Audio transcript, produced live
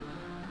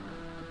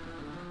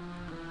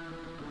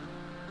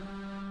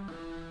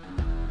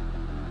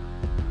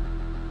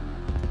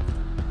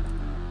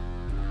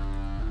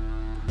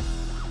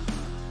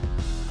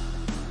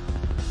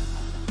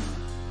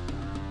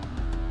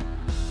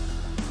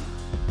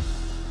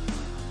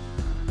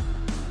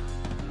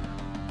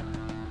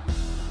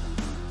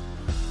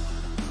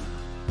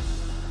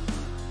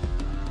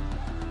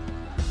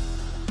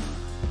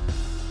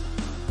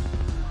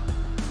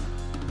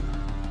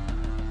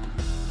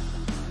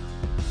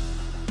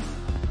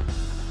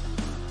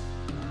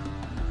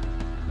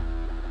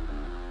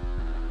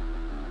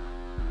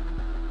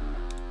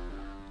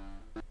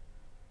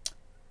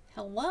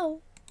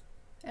Hello,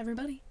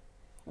 everybody.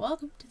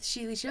 Welcome to the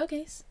Sheely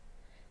Showcase.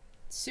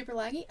 Super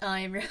laggy. I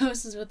am your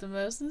hostess with the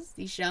mostest,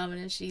 the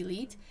shamanist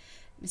elite,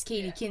 Miss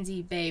Katie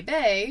Kinsey Bay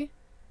Bay.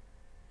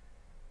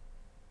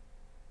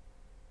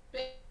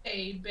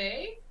 Bay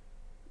Bay?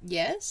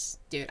 Yes?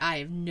 Dude, I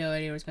have no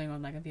idea what's going on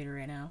with my computer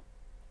right now.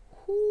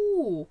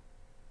 Whoo.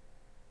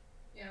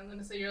 Yeah, I'm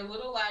gonna say you're a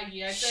little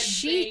laggy. I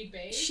said Bay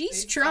Bay.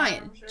 She's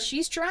trying. Sure.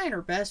 She's trying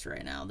her best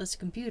right now, this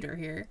computer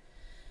here.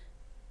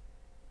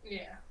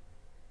 Yeah.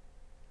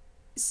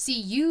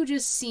 See, you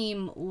just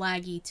seem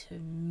laggy to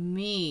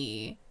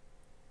me.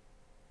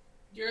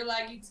 You're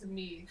laggy to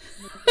me.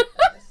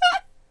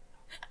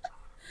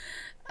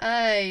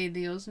 Ay,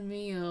 Dios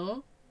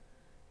mío.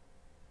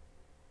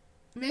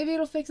 Maybe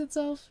it'll fix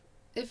itself.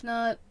 If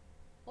not...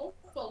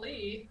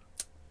 Hopefully.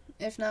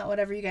 If not,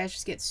 whatever, you guys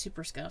just get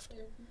super scuffed.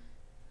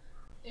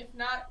 If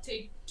not,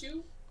 take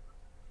two.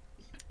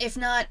 If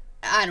not,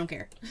 I don't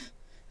care.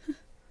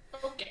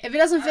 Okay. If it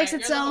doesn't fix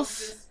itself...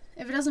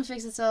 If it doesn't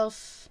fix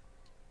itself...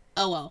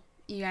 Oh well.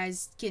 You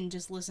guys can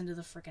just listen to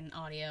the freaking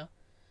audio.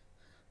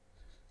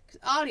 Because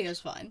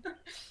audio's fine.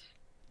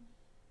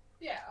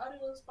 Yeah,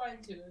 audio is fine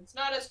too. It's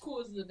not as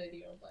cool as the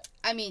video, but...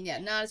 I mean, yeah,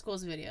 not as cool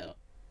as the video.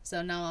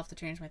 So now I'll have to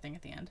change my thing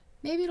at the end.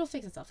 Maybe it'll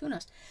fix itself. Who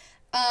knows?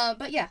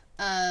 But yeah.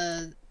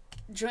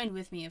 Joined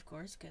with me, of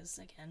course, because,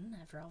 again,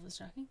 after all this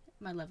talking,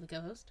 my lovely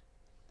co-host.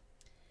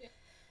 Yeah.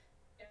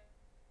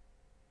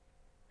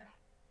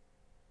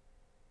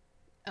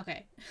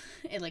 Okay.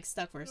 It, like,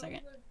 stuck for a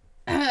second.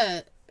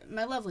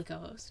 My lovely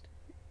co-host.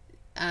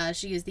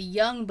 She is the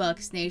Young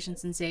Bucks Nation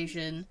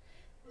sensation,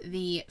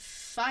 the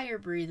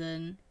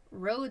fire-breathing,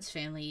 Rhodes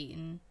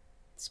family-eating,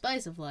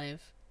 spice of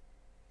life,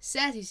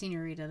 sassy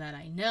senorita that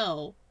I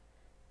know,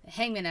 the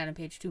Hangman Adam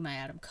Page to my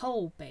Adam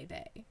Cole,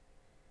 baby.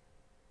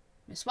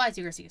 Miss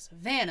Whitey Garcia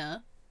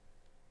Savannah.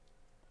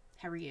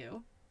 How are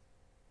you?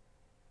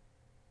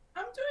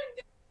 I'm doing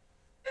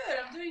good.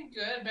 I'm doing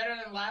good. Better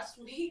than last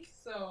week,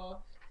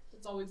 so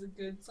it's always a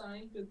good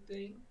sign, good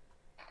thing.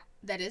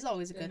 That is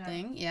always a good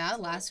thing. Yeah,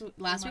 last week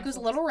was a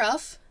little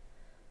rough.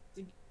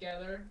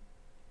 Together.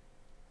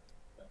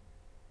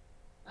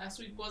 Last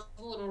week was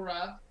a little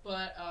rough,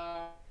 but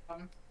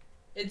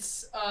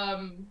it's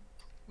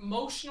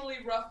emotionally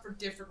rough for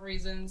different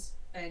reasons,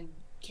 and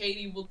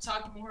Katie will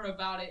talk more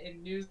about it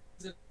in news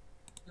and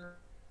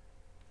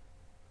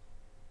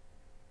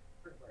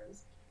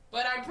rumors.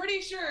 But I'm pretty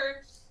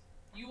sure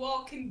you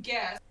all can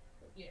guess.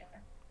 Yeah.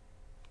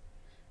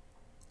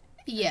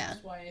 Yeah.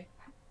 That's why.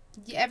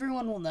 Yeah,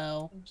 everyone will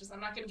know. I'm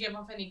not gonna give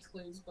off any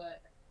clues,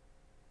 but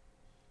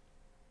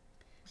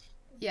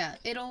yeah,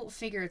 it'll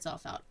figure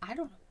itself out. I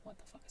don't know what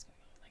the fuck is going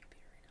on with my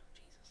computer right now.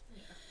 Jesus.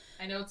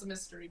 Yeah. I know it's a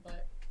mystery,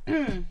 but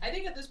I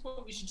think at this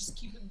point we should just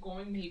keep it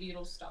going. Maybe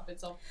it'll stop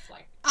itself.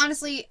 Like,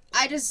 honestly,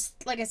 I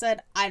just, like I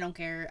said, I don't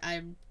care.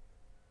 I'm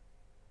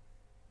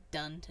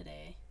done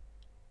today.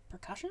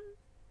 Percussion?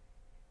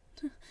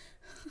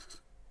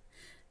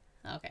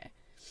 Okay.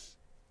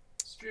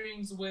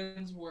 Strings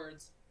wins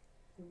words.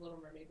 The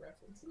Little Mermaid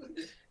reference.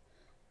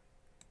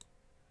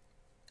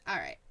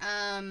 Alright,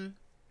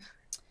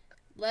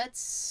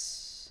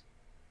 let's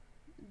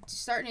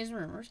start news and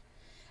rumors.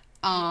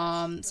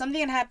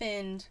 Something that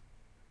happened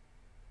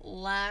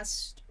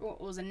was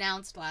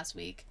announced last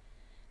week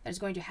that is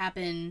going to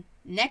happen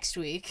next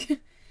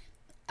week.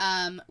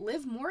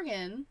 Liv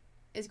Morgan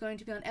is going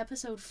to be on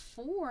episode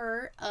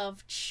 4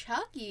 of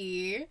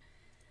Chucky.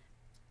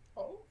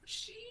 Oh,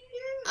 she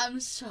is. I'm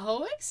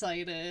so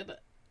excited.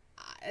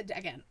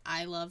 Again,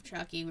 I love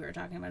Chucky. We were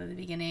talking about it at the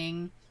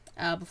beginning,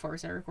 before we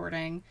started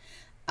recording.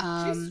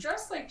 She's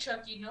dressed like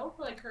Chucky, no?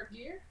 For, like, her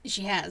gear?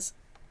 She has.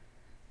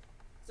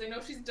 So I know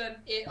she's done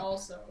It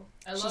also.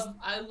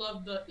 I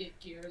love the It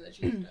gear that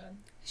she's done.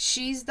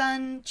 She's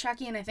done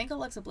Chucky, and I think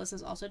Alexa Bliss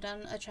has also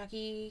done a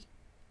Chucky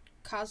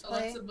cosplay.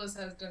 Alexa Bliss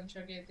has done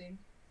Chucky, I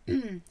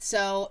think.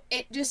 So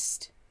it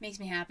just makes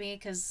me happy,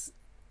 because,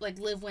 like,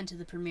 Liv went to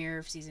the premiere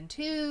of season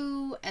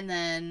 2, and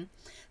then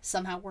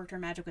somehow worked her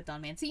magic with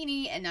Don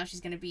Mancini, and now she's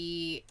gonna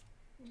be...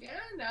 Yeah,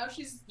 now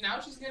she's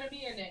gonna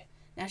be in it.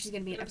 Now she's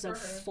gonna be in episode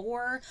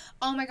 4.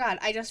 Oh my god,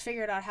 I just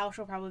figured out how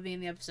she'll probably be in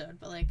the episode,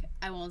 but, like,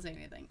 I won't say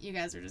anything. You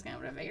guys are just gonna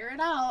have to figure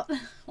it out.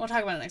 We'll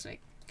talk about it next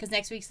week, because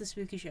next week's the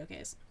Spooky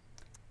Showcase.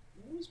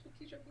 Ooh,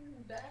 Spooky Showcase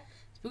is back.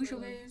 Spooky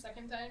Showcase.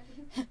 Second time.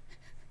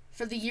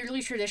 For the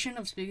yearly tradition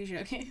of Spooky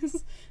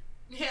Showcase.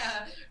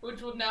 Yeah, which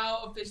will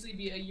now officially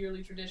be a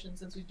yearly tradition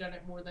since we've done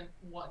it more than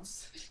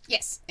once.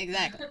 Yes,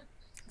 exactly.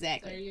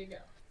 Exactly. There you go.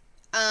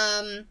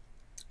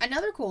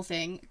 Another cool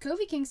thing,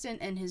 Kofi Kingston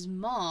and his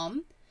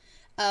mom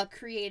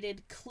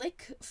created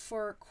Click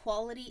for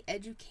Quality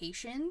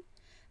Education.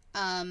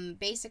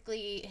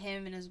 Basically,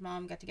 him and his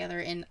mom got together,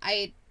 and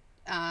I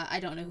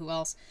don't know who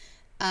else.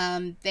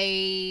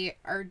 They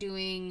are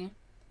doing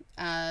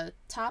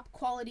top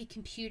quality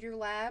computer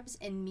labs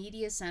and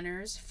media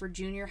centers for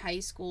junior high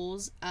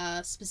schools,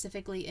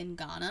 specifically in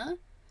Ghana.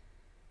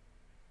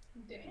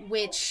 Dang,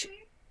 which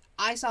okay.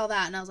 I saw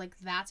that and I was like,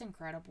 that's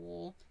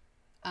incredible.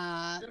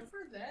 Good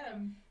for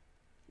them.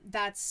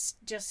 That's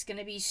just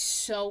gonna be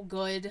so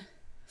good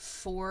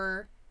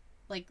for,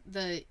 like,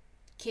 the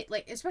kid,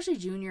 like, especially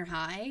junior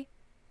high.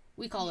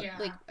 We call it,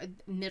 like,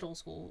 middle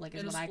school, like,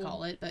 is what I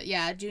call it. But,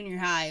 yeah, junior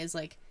high is,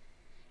 like,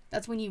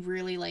 that's when you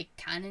really, like,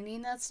 kind of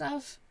need that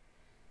stuff.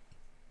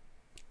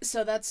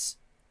 So that's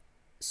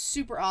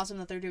super awesome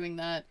that they're doing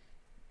that.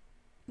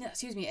 Yeah,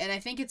 excuse me. And I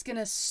think it's going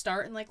to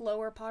start in, like,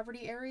 lower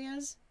poverty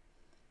areas.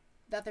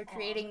 That they're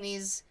creating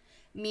these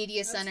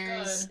media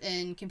centers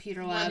and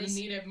computer labs. Where they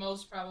need it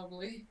most,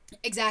 probably.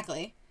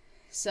 Exactly.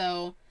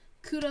 So,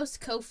 kudos to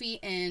Kofi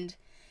and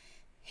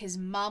his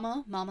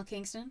mama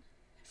Kingston,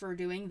 for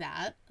doing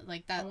that.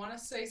 Like that. I want to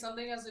say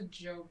something as a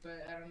joke,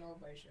 but I don't know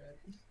if I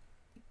should.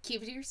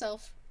 Keep it to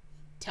yourself.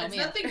 Tell it's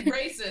me. It's nothing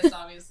racist,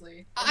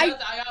 obviously.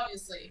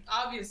 Obviously.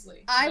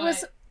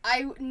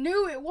 I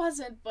knew it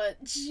wasn't,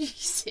 but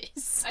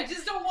Jesus. I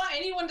just don't want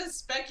anyone to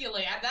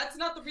speculate. That's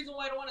not the reason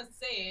why I don't want to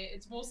say it.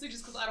 It's mostly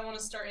just because I don't want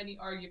to start any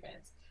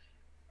arguments.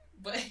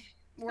 But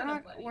we're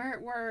not. Funny.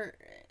 We're.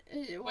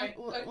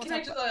 Can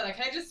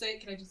I just say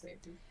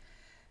it, please?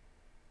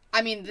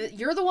 I mean,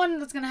 you're the one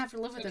that's gonna have to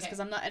live with this because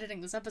I'm not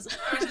editing this episode.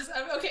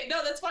 Okay,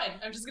 no, that's fine.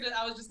 I was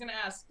just gonna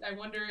ask. I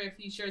wonder if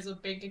he shares a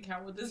bank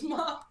account with his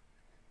mom.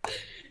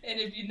 And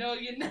if you know,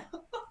 you know.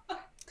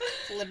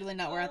 Literally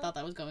not where I thought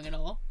that was going at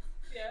all.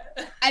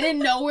 Yeah. I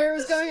didn't know where it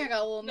was going. I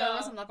got a little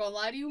nervous. I'm not gonna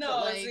lie to you. No,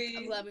 but, like, see,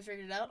 I'm glad we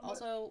figured it out.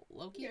 Also,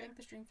 low-key, I think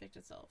the stream fixed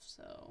itself,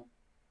 so...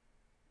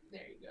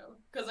 There you go.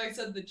 Because I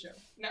said the joke.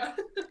 No.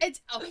 It's...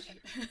 Okay.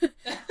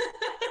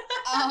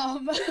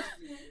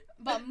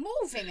 But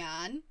moving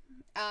on,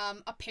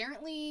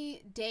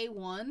 apparently day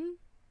one,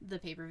 the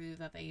pay-per-view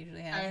that they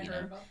usually have,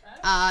 about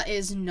that.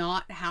 Is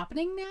not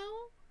happening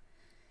now.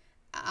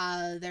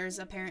 There's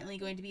apparently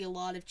going to be a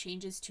lot of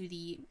changes to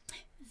the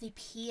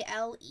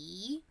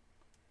PLE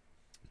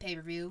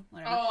pay-per-view,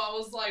 whatever. Oh, I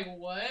was like,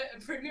 what?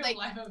 Premium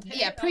live event?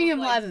 Yeah, premium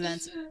live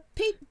events.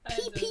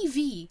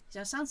 PPV.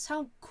 That sounds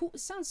so cool. It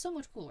sounds so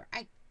much cooler.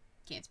 I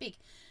can't speak.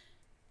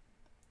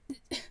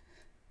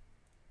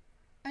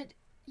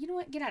 You know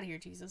what? Get out of here,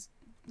 Jesus.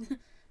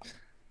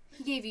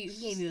 He gave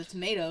you the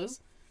tomatoes.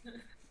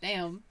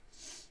 Damn.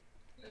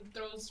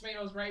 Throw those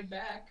tomatoes right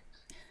back.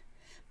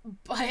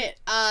 But,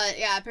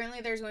 yeah, apparently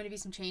there's going to be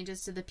some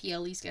changes to the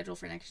PLE schedule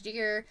for next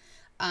year.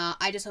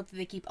 I just hope that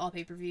they keep all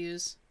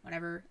pay-per-views,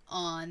 whatever,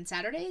 on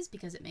Saturdays,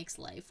 because it makes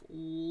life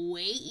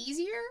way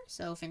easier,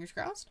 so fingers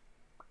crossed.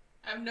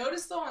 I've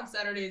noticed, though, on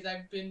Saturdays,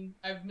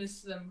 I've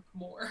missed them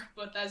more,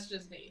 but that's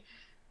just me.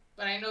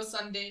 But I know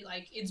Sunday,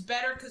 like, it's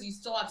better because you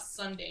still have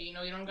Sunday, you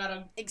know, you don't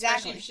gotta...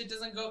 Exactly. If shit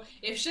doesn't go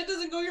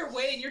your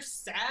way and you're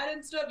sad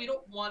and stuff, you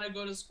don't want to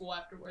go to school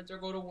afterwards or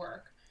go to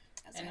work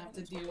and have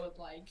to deal with,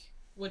 like,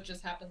 what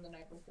just happened the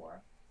night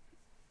before.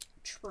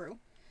 True.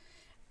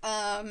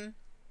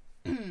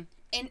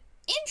 In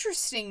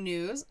interesting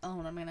news,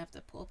 I'm gonna have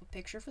to pull up a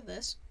picture for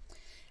this.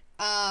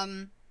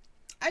 I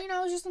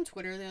was just on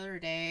Twitter the other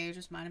day,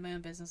 just minding my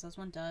own business as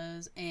one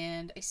does,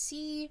 and I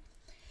see,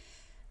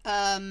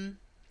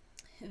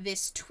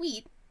 this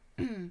tweet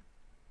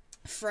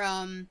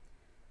from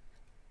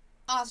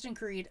Austin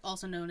Creed,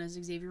 also known as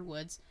Xavier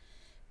Woods,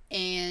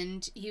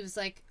 and he was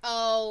like,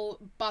 oh,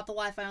 bought the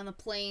Wi-Fi on the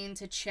plane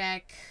to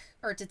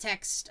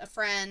text a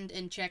friend,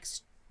 and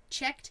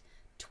checked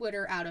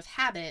Twitter out of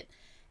habit.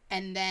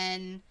 And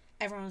then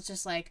everyone was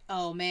just like,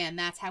 oh man,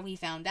 that's how he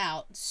found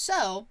out.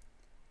 So,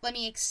 let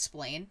me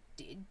explain.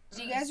 Do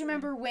you guys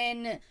remember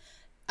when it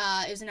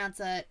was announced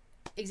that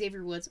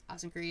Xavier Woods,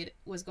 Austin Creed,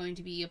 was going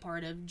to be a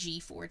part of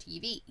G4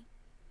 TV?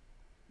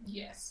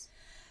 Yes.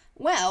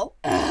 Well,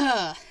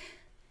 G4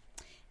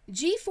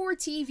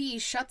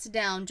 TV shuts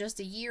down just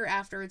a year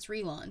after its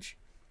relaunch.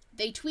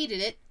 They tweeted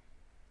it,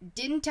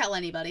 didn't tell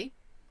anybody,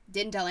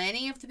 didn't tell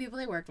any of the people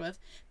they worked with.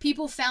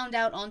 People found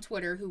out on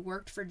Twitter who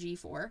worked for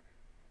G4.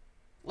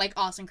 Like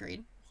Austin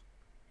Creed.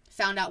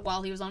 Found out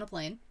while he was on a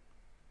plane.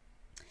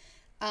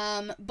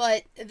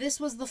 But this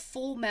was the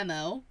full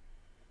memo.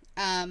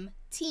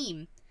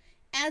 Team.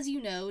 As you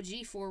know,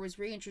 G4 was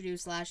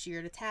reintroduced last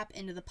year to tap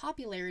into the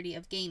popularity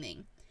of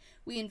gaming.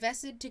 We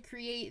invested to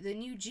create the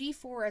new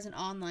G4 as an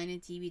online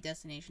and TV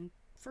destination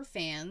for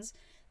fans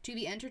to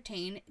be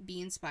entertained,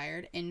 be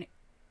inspired, and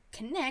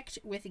connect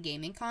with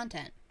gaming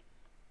content.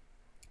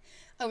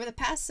 Over the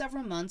past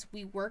several months,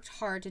 we worked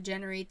hard to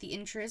generate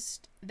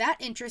that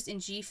interest in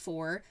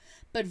G4,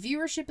 but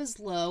viewership is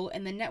low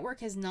and the network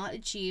has not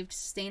achieved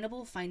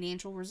sustainable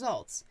financial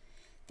results.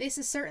 This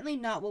is certainly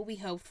not what we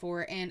hoped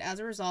for, and as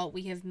a result,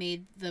 we have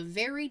made the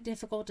very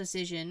difficult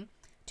decision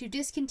to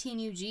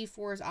discontinue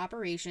G4's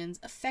operations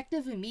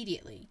effective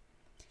immediately.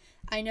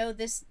 I know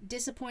this is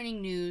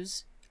disappointing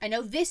news, and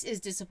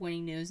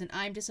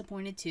I'm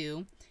disappointed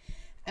too.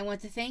 I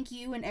want to thank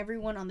you and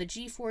everyone on the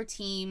G4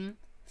 team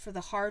for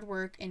the hard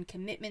work and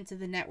commitment to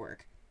the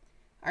network.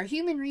 Our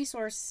human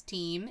resource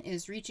team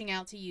is reaching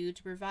out to you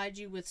to provide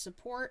you with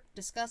support,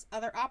 discuss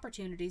other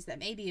opportunities that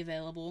may be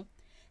available,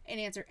 and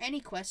answer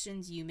any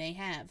questions you may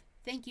have.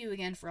 Thank you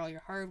again for all your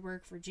hard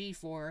work for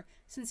G4.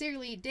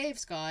 Sincerely, Dave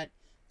Scott,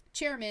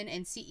 Chairman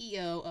and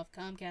CEO of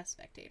Comcast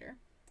Spectator.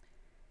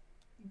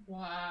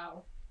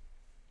 Wow.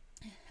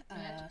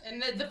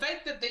 And the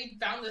fact that they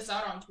found this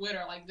out on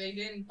Twitter, like, they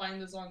didn't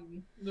find this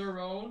on their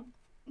own.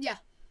 Yeah.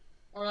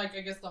 Or, like,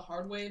 I guess the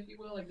hard way, if you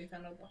will. Like, they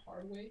found out the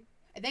hard way.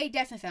 They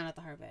definitely found out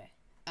the hard way.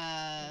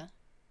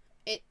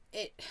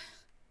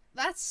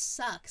 That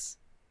sucks.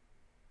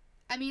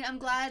 I mean, I'm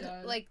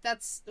glad, like,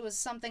 it was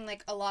something,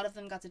 like, a lot of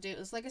them got to do. It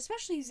was, like,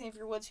 especially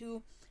Xavier Woods,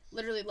 who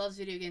literally loves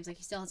video games. Like,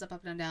 he still has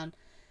Up, Down, Down,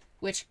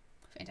 which,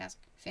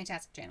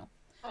 fantastic channel.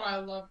 Oh, I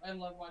love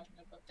watching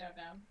Up, Down,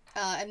 Down.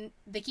 And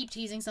they keep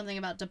teasing something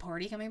about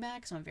Departy coming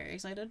back, so I'm very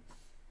excited.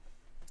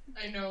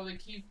 I know,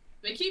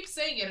 they keep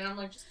saying it, and I'm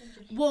like, just...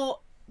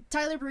 Well,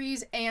 Tyler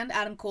Breeze and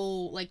Adam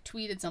Cole, like,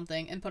 tweeted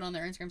something and put on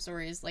their Instagram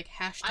stories, like,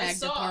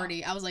 hashtag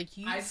Departy. I was like,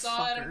 I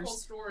saw Adam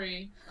Cole's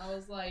story. I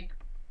was like...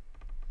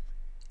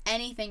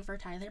 Anything for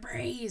Tyler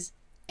Breeze.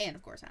 And,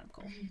 of course, Adam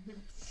Cole.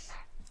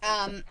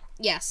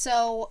 Yeah,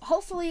 so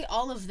hopefully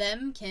all of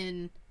them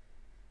can,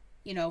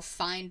 you know,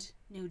 find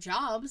new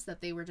jobs that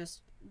they were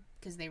just...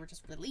 Because they were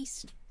just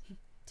released.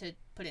 To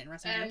put it in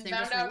wrestling terms, they were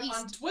just released.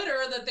 On Twitter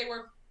that they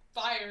were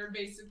fired,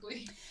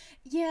 basically.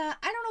 Yeah,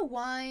 I don't know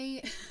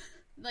why...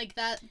 Like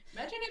that.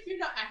 Imagine if you're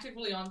not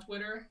actively on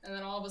Twitter, and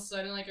then all of a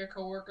sudden, like, a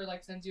coworker,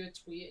 like, sends you a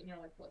tweet, and you're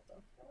like, what the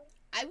fuck?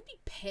 I would be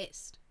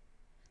pissed.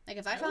 Like,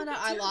 if I found out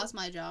I lost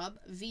my job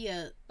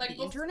via the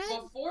internet?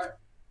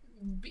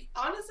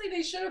 Honestly,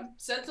 they should have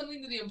said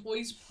something to the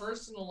employees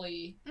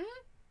personally,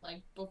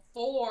 like,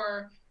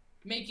 before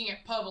making it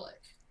public.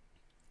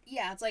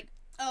 Yeah, it's like,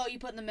 oh, you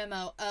put in the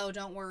memo, oh,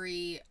 don't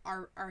worry,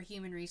 our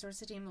human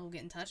resources team will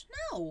get in touch.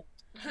 No!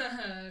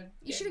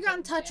 You should have gotten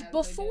in touch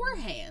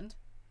beforehand.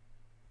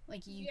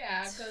 Like,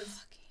 yeah,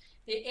 because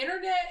the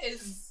internet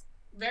is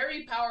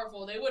very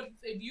powerful. They would,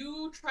 if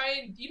you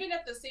try and, even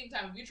at the same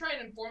time, if you try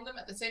and inform them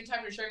at the same time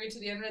you're sharing it to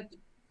the internet,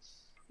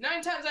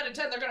 9 times out of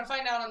 10, they're going to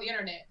find out on the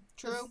internet.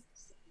 True.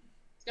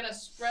 It's going to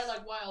spread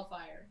like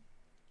wildfire.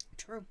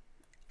 True.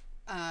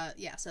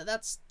 Yeah, so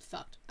that's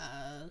fucked.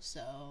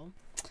 So,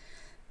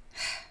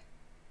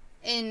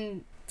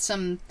 in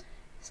some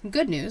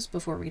good news,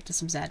 before we get to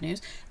some sad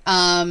news,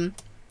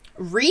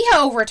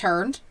 Riho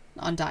returned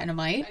on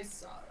Dynamite. I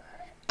saw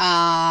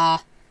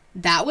that.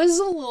 That was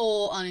a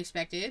little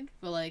unexpected,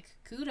 but, like,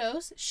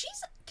 kudos.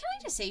 Can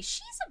I just say,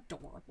 she's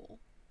adorable.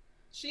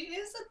 She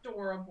is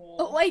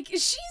adorable. Like,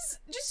 she's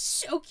just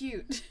so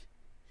cute.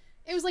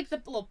 It was, like,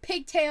 the little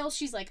pigtail.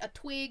 She's, like, a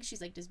twig.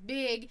 She's, like, this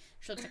big.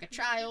 She looks like a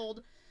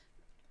child.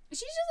 She's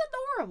just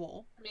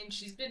adorable. I mean,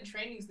 she's been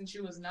training since she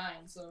was 9,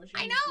 so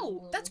I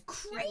know! That's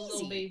crazy! She's a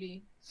little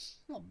baby.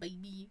 Little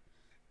baby.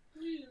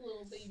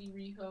 Little baby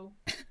Riho.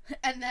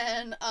 And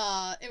then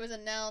it was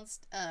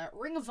announced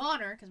Ring of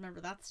Honor, because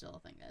remember that's still a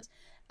thing, guys.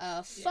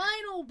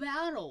 Final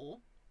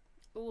Battle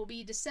will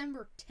be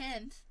December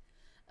 10th.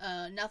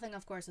 Nothing,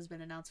 of course, has been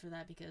announced for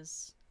that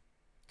because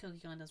Koki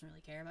Khan doesn't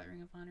really care about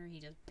Ring of Honor. He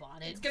just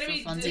bought it. It's gonna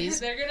be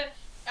funsies.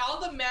 All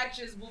the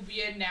matches will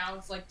be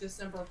announced like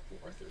December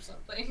 4th or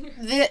something.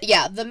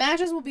 The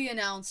matches will be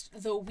announced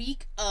the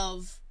week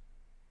of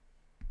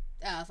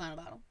Final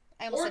Battle.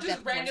 Or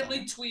just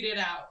randomly tweet it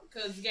out,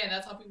 because again,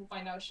 that's how people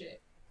find out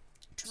shit.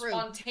 True.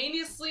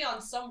 Spontaneously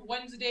on some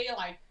Wednesday,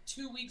 like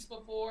 2 weeks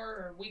before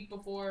or a week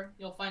before,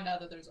 you'll find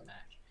out that there's a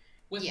match.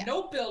 With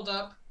no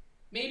build-up,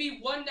 maybe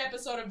 1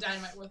 episode of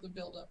Dynamite worth of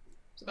build-up.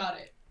 That's about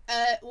it.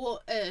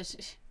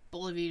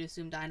 Bold of you to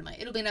assume Dynamite.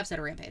 It'll be an episode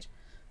of Rampage.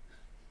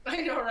 I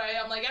know, right?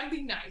 I'm like, I'm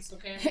being nice,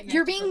 okay?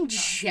 You're being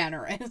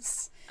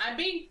generous. I'm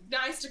being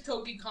nice to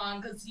Koki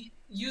Khan, because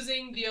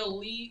using the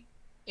Elite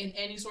in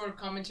any sort of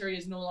commentary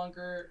is no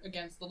longer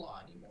against the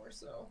law anymore,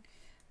 so...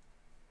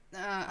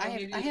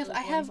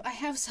 I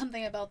have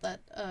something about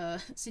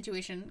that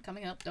situation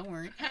coming up. Don't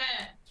worry.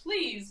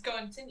 Please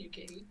continue,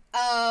 Katie.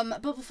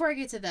 But before I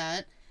get to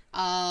that,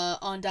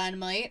 on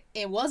Dynamite,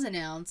 it was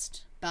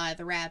announced by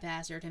the Rat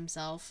Bastard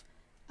himself.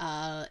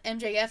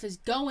 MJF is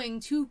going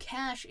to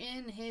cash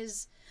in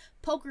his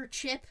poker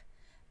chip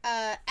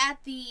at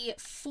the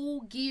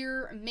Full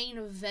Gear main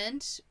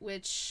event,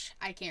 which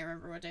I can't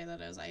remember what day that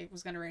is. I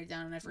was gonna write it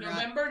down and I forgot.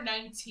 November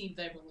 19th,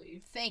 I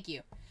believe. Thank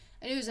you.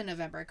 I knew it was in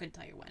November. I couldn't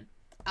tell you when.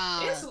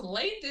 It's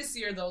late this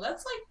year, though.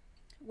 That's like...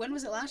 When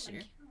was it last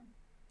year?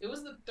 It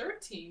was the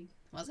 13th.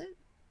 Was it?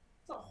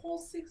 It's a whole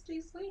 6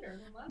 days later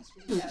than last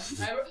year.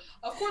 Yes.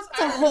 Of course,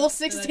 it's a whole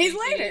 6 days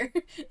later.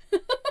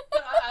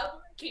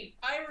 Kate,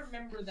 I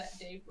remember that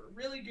day for a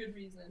really good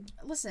reason.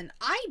 Listen,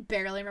 I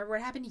barely remember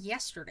what happened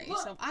yesterday,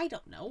 so I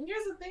don't know.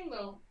 Here's the thing,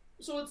 though.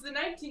 So it's the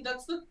 19th.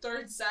 That's the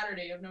 3rd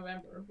Saturday of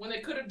November. When they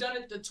could have done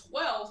it the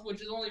 12th,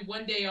 which is only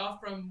 1 day off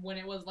from when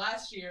it was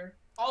last year,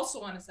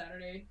 also on a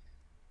Saturday.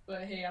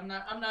 But hey, I'm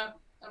not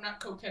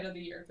Cokehead of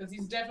the Year, because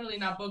he's definitely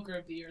not Booker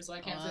of the Year, so I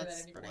can't say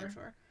that anymore.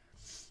 Sure.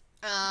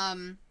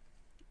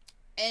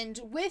 And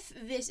with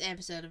this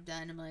episode of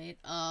Dynamite,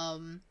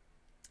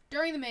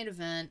 during the main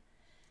event,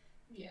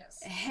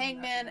 yes,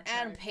 Hangman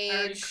Adam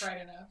Page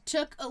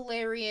took a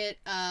lariat,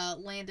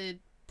 landed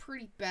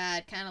pretty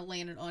bad, kind of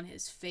landed on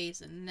his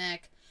face and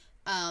neck.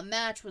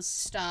 Match was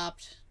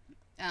stopped.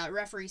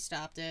 Referee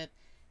stopped it.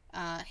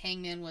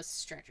 Hangman was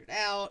stretchered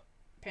out.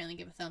 Apparently,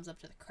 give a thumbs up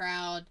to the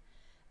crowd.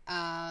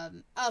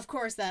 Of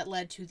course, that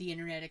led to the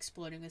internet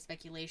exploding with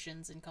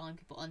speculations and calling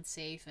people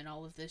unsafe and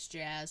all of this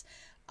jazz.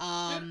 Dude,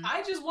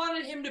 I just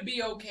wanted him to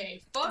be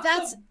okay. Fuck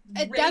That's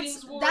the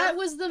ratings war. that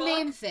was the Fuck.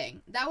 main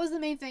thing. That was the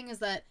main thing, is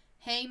that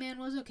Hangman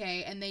was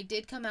okay, and they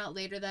did come out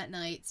later that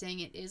night saying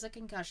it is a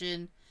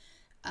concussion.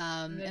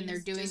 And they're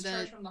doing the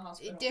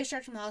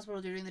discharge from the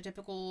hospital. They're doing the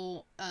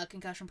typical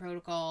concussion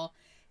protocol.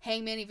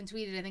 Hangman even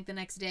tweeted, I think the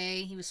next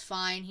day, he was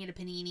fine. He had a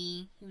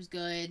panini. He was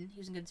good. He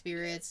was in good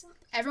spirits.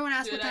 Everyone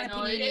asked what kind of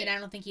panini, and I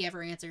don't think he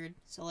ever answered.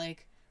 So,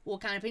 like,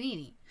 what kind of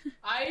panini?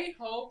 I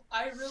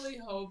really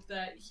hope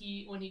that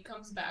when he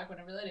comes back,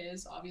 whenever that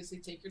is, obviously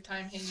take your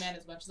time, Hangman,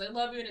 as much as I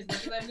love you and as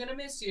much as I'm gonna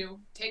miss you,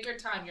 take your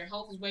time. Your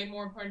health is way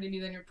more important to me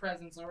than your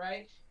presence,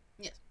 alright?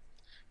 Yes.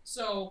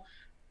 So,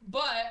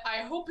 but I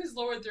hope his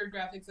lower third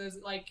graphic says,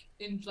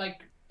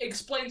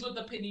 explains what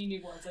the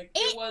panini was. Like,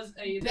 it was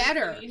a...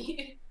 Better.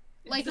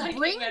 Like,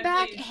 bring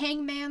back please.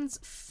 Hangman's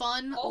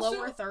fun Also,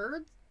 lower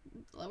third?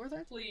 Lower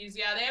third? Please,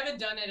 yeah, they haven't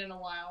done it in a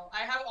while.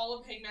 I have all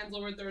of Hangman's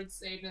lower thirds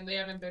saved, and they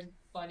haven't been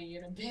funny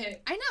in a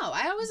bit. I know.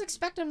 I always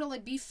expect him to,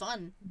 like, be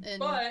fun.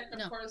 But,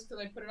 of course,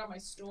 because I put it on my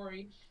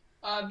story,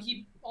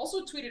 he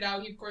also tweeted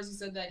out, he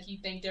said that he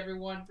thanked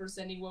everyone for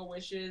sending well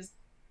wishes,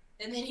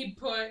 and then he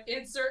put,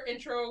 insert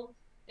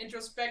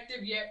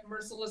introspective yet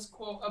merciless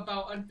quote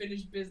about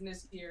unfinished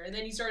business here. And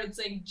then he started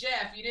saying,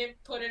 Jeff, you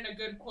didn't put in a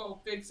good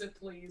quote, fix it,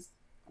 please.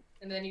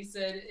 And then he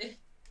said...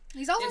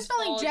 He's also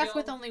spelling Jeff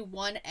with only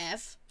one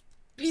F.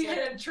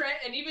 Yeah,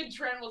 and even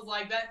Trent was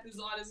like, that is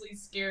honestly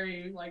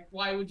scary. Like,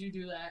 why would you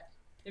do that?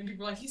 And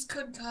people are like, he's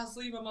concussed,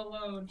 leave him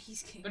alone.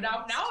 But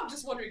now I'm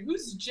just wondering,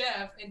 who's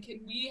Jeff? And can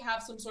we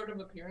have some sort of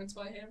appearance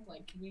by him?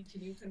 Like, can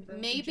you confirm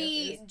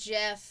maybe who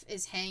Jeff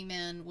is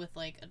Hangman with,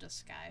 like, a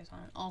disguise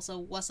on. Also,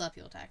 what's up,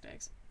 Heel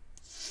Tactics?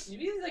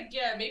 Maybe it's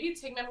like, maybe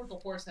it's Hangman with a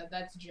horse head.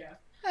 That's Jeff.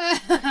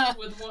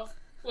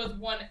 with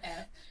one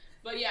F.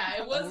 But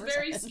yeah, it was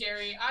very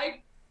scary.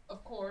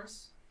 Of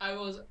course, I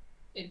was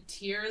in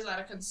tears out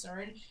of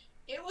concern.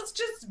 It was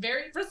just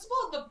very... First of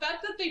all, the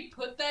fact that they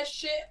put that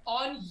shit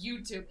on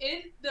YouTube.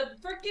 The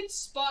freaking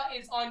spot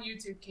is on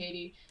YouTube,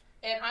 Katie.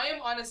 And I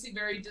am honestly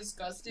very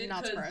disgusted.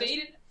 Because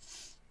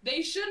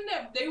they shouldn't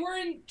have... They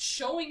weren't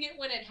showing it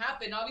when it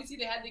happened. Obviously,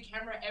 they had the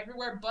camera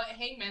everywhere but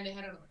Hangman. They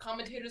had it on the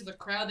commentators, the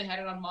crowd. They had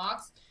it on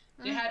Mox.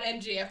 They had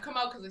MJF come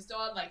out because they still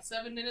had like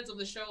 7 minutes of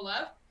the show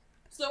left.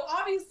 So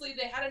obviously,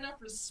 they had enough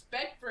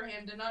respect for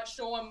him to not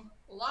show him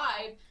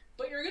live.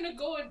 But you're gonna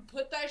go and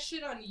put that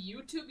shit on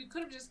YouTube? You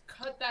could have just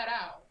cut that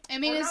out. I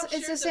mean,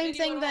 it's the same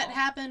thing that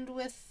happened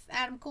with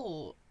Adam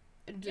Cole.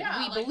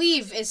 Yeah, we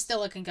believe is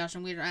still a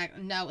concussion. We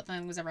don't know if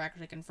nothing was ever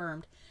actually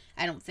confirmed.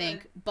 I don't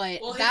think, but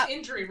well, his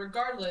injury,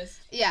 regardless.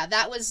 Yeah,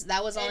 that was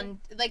on.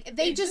 Like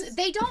they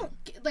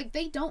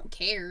don't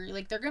care.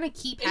 Like they're gonna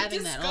keep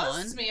having that on.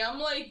 It disgusts me. I'm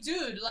like,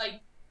 dude, like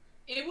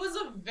it was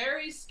a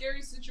very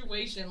scary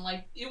situation.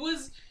 Like it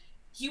was.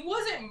 He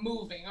wasn't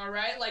moving,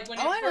 alright? Like, when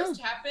it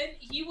first happened,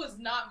 he was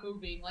not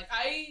moving. Like,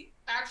 I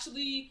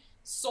actually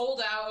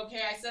sold out. Okay,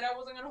 I said I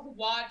wasn't going to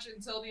watch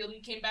until the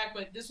Elite came back,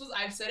 but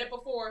I've said it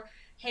before,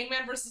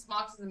 Hangman versus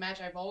Mox is a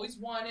match I've always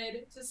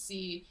wanted to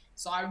see.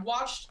 So I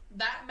watched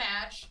that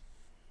match,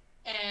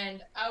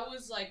 and I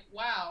was like,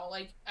 wow.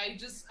 Like, I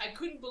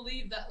couldn't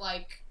believe that,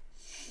 like,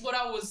 what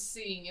I was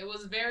seeing. It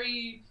was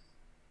very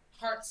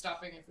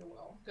heart-stopping, if you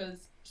will,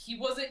 because he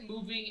wasn't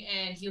moving,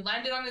 and he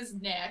landed on his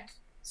neck.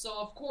 So,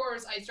 of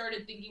course, I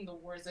started thinking the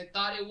worst. I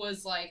thought it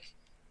was, like,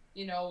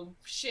 you know,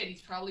 shit,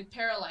 he's probably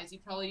paralyzed. He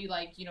probably,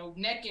 like, you know,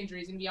 neck injury.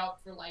 He's going to be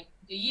out for, like,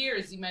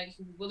 years.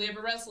 Will he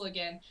ever wrestle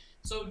again?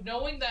 So,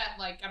 knowing that,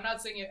 like, I'm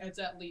not saying it's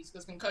at least,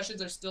 because concussions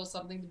are still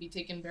something to be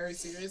taken very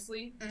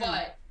seriously. Mm-hmm.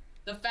 But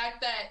the fact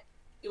that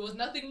it was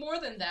nothing more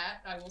than that,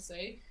 I will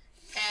say,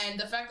 and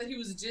the fact that he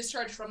was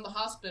discharged from the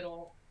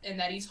hospital, and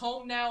that he's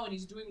home now, and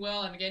he's doing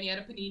well, and again, he had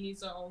a panini,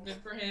 so good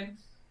for him.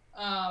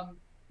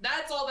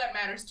 That's all that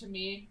matters to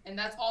me, and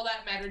that's all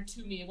that mattered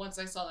to me once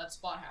I saw that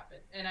spot happen.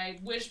 And I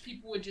wish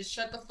people would just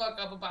shut the fuck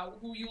up about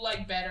who you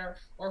like better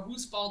or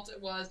whose fault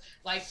it was.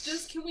 Like,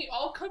 just can we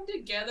all come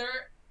together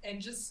and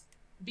just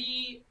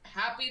be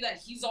happy that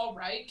he's all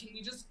right?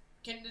 Is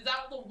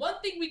that the one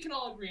thing we can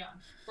all agree on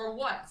for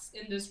once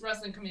in this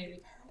wrestling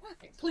community? For what?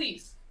 Like,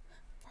 please.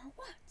 For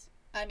what?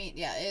 I mean,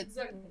 yeah,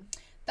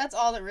 that's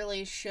all that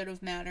really should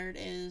have mattered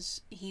is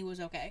he was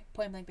okay.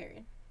 Point blank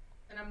period.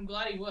 And I'm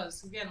glad he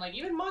was. Again, like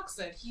even Mox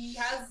said, he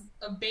has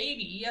a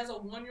baby. He has a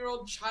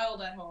 1-year-old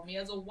child at home. He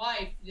has a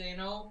wife, you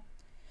know.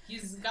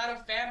 He's got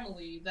a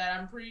family that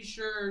I'm pretty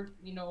sure,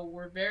 you know,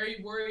 we're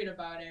very worried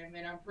about him.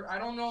 And I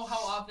don't know how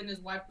often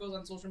his wife goes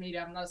on social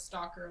media. I'm not a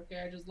stalker,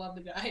 okay? I just love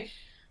the guy.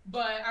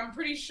 But I'm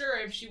pretty sure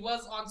if she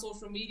was on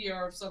social media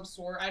or of some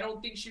sort, I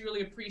don't think she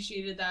really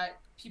appreciated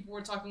that people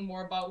were talking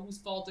more about whose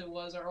fault it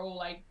was or,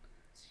 like,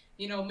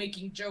 you know,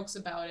 making jokes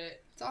about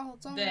it.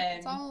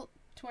 It's all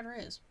Twitter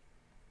is.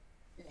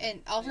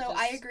 And also,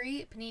 I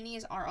agree,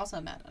 paninis are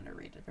also mad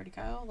underrated, pretty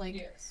Kyle. Like,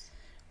 yes.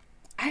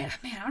 I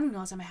don't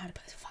know if I'm mad,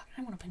 but fuck,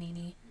 I want a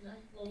panini. Yeah.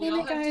 Well, we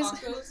all had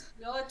tacos.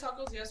 We all had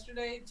tacos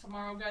yesterday.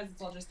 Tomorrow, guys,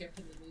 let's all just get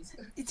paninis.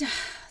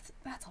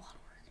 That's a lot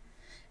of work.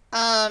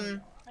 I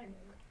know.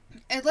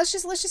 And let's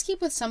just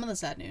keep with some of the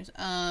sad news.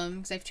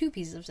 Because I have two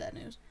pieces of sad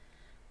news.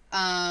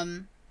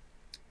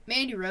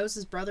 Mandy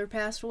Rose's brother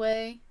passed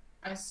away.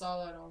 I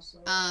saw that also.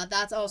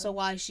 That's also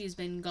why she's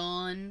been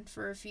gone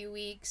for a few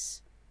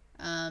weeks.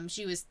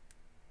 She was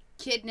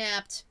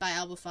kidnapped by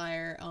Alba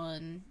Fire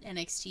on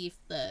NXT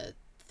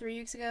 3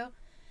 weeks ago.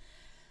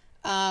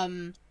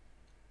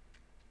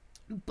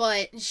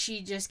 But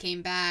she just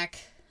came back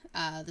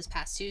this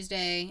past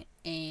Tuesday,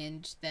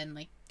 and then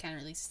like kind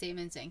of released a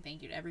statement saying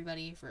thank you to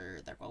everybody for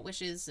their well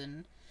wishes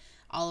and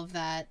all of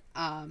that.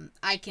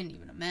 I can't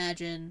even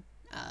imagine.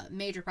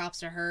 Major props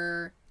to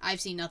her.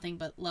 I've seen nothing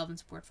but love and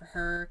support for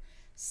her.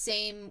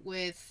 Same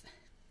with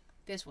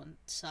this one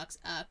sucks.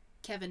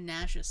 Kevin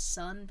Nash's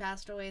son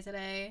passed away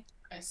today.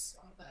 I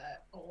saw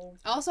that. Oh.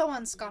 Also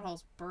on Scott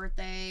Hall's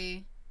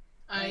birthday.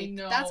 I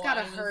know. That's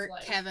gotta hurt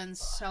Kevin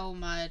so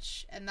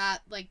much, and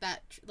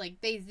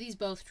these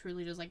both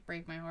truly just like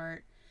break my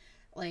heart.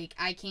 Like,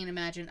 I can't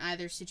imagine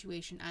either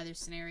situation, either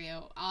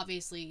scenario.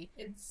 Obviously,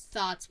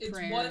 thoughts,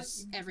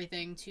 prayers,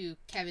 everything to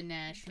Kevin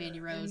Nash, Mandy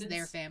Rose,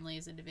 their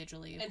families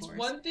individually, of course. It's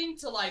one thing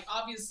to, like,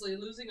 obviously,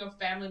 losing a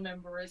family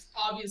member is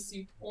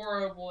obviously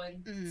horrible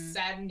and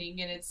saddening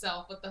in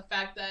itself, but the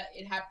fact that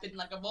it happened,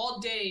 like, of all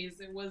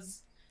days, it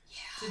was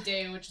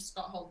today, which is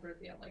Scott Hall's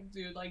birthday. I'm like,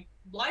 dude, like,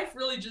 life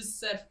really just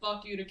said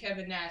fuck you to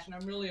Kevin Nash, and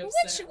I'm really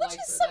upset Which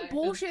is some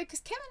bullshit,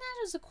 because Kevin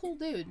Nash is a cool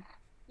dude.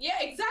 Yeah,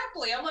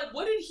 exactly. I'm like,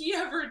 what did he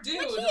ever do?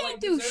 Like, he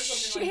didn't do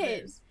shit.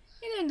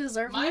 He didn't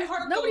deserve my it.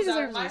 heart Nobody goes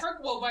deserves out. it. My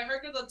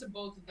heart goes out to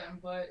both of them,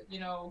 but, you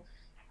know,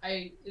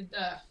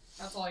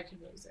 that's all I can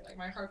really say. Like,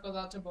 my heart goes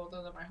out to both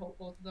of them. I hope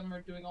both of them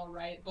are doing all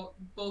right.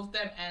 Both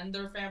them and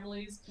their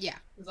families. Yeah.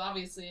 Because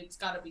obviously it's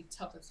got to be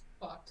tough as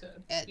fuck to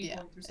be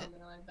going through something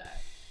like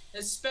that.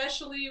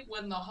 Especially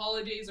when the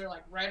holidays are,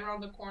 like, right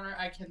around the corner.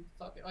 I can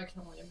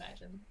only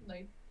imagine,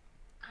 like,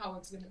 how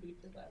it's going to be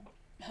for them.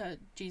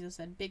 Jesus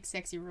said, big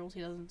sexy rules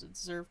he doesn't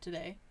deserve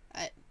today.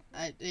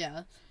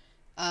 Yeah.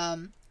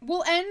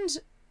 We'll end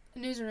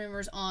news and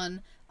rumors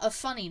on a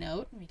funny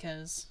note,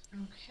 because...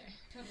 Okay.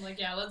 I'm like,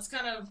 yeah, let's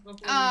kind of...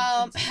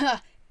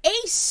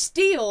 Ace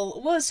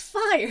Steel was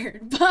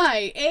fired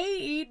by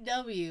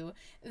AEW.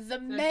 The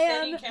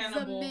man,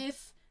 the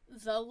myth,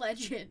 the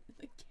legend.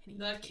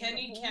 The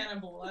Kenny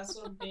Cannibal. That's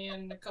what me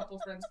and a couple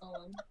friends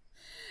call him.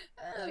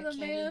 The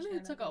man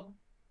who took a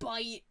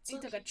bite. He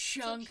took a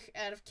chunk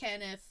out of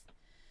Kenneth.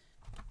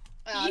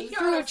 He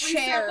threw a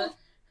chair.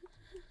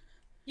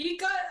 He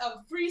got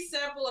a free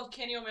sample of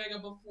Kenny Omega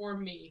before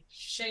me.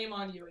 Shame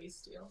on you, Ace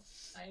Steel.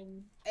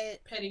 I'm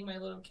petting my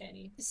little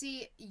Kenny.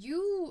 See,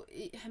 you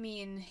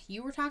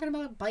were talking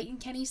about biting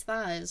Kenny's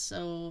thighs,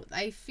 so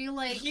I feel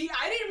like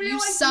I didn't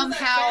realize you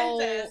somehow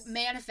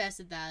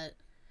manifested that.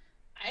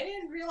 I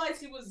didn't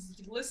realize he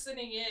was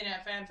listening in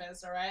at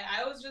FanFest, alright?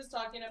 I was just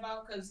talking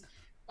about, because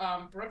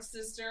Brooke's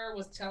sister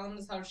was telling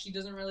us how she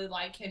doesn't really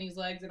like Kenny's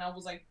legs, and I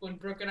was like, when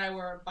Brooke and I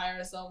were by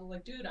ourselves, I was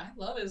like, dude, I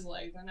love his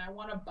legs, and I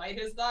want to bite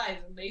his thighs,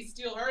 and they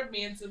still heard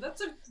me and said,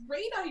 that's a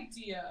great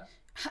idea.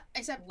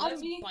 Except, I'll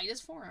just bite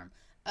his forearm.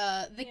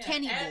 The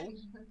Kenny Bull.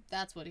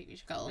 That's what we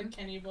should call him. The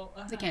Kenny Bull.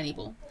 The Kenny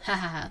Bull. Ha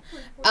ha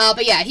ha.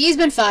 But yeah, he's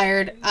been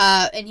fired,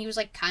 and he was,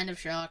 like, kind of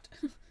shocked.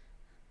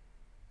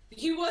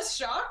 He was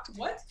shocked?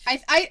 What?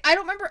 I don't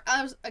remember.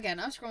 I was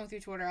scrolling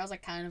through Twitter. I was,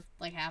 like, kind of,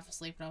 like, half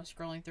asleep when I was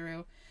scrolling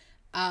through.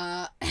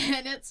 And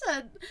it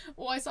said,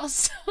 I saw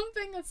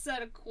something that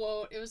said a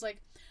quote. It was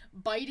like,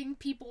 biting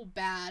people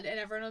bad, and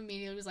everyone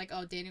immediately was like,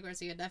 oh, Daniel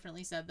Garcia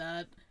definitely said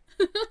that.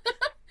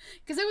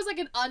 Because it was like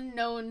it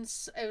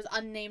was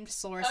unnamed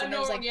source, and it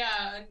was like,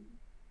 yeah,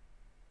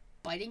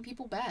 biting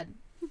people bad.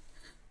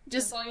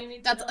 Just that's all you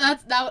need to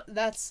know.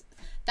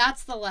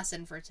 That's the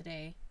lesson for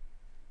today.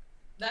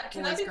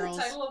 Can that be the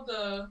title of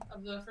the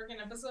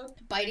freaking episode?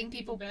 Biting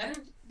people bad.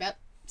 Yep.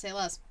 Say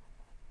less.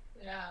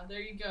 Yeah, there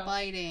you go.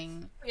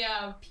 Biting.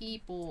 Yeah.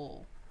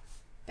 People.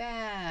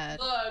 Bad.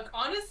 Look,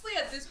 honestly,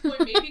 at this point,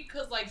 maybe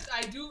because, like,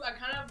 I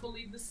kind of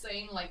believe the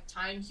saying, like,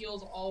 time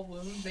heals all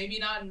wounds. Maybe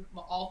not in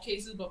all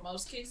cases, but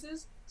most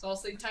cases. So I'll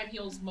say time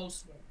heals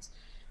most wounds.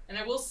 And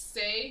I will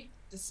say,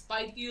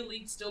 despite the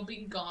Elite still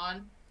being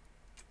gone,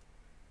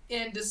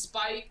 and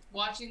despite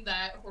watching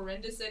that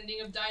horrendous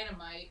ending of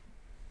Dynamite,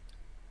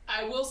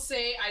 I will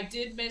say I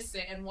did miss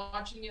it, and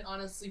watching it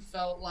honestly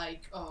felt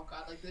like, oh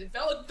god, like it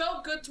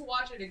felt good to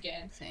watch it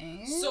again.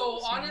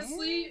 So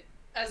honestly,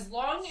 as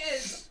long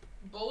as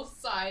both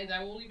sides,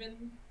 I will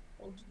even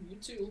hold you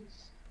too,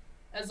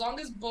 as long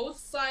as both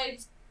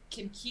sides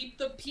can keep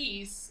the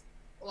peace,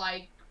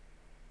 like,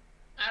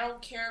 I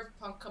don't care if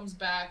Punk comes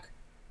back.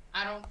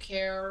 I don't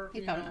care.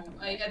 You know,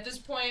 at this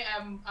point,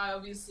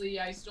 obviously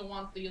I still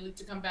want the Elite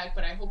to come back,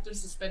 but I hope their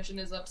suspension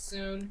is up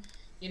soon.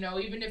 You know,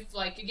 even if,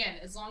 like, again,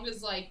 as long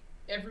as, like,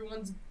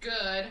 everyone's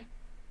good,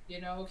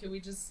 you know, can we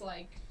just,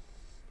 like,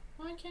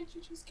 why can't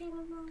you just get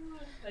along?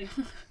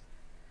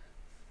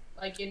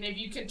 Like, and if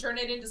you can turn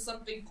it into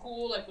something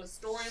cool, like, with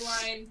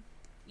storyline,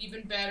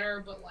 even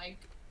better, but, like,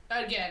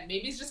 again,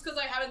 maybe it's just because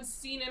I haven't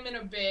seen him in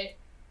a bit,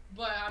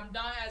 but I'm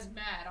not as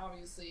mad,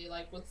 obviously,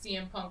 like with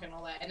CM Punk and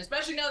all that, and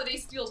especially now that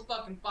Ace Steel's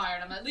fucking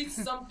fired, I'm at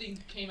least something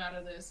came out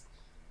of this.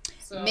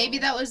 So Maybe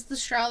that was the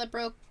straw that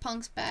broke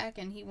Punk's back,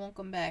 and he won't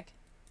come back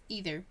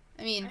either.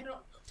 I mean, I don't.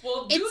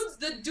 Well,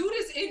 the dude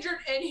is injured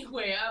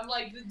anyway. I'm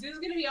like, the dude's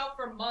gonna be out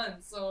for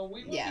months, so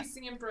we won't be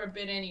seeing him for a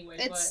bit anyway.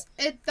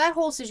 That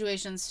whole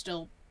situation's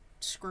still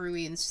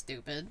screwy and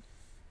stupid.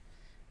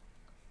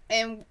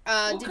 And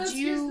did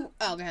you?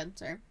 Oh, go ahead.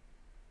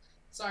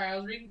 Sorry, I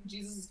was reading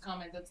Jesus'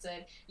 comment that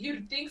said,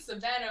 "You'd think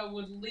Savannah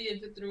would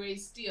live through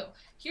Ace Steel."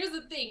 Here's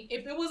the thing: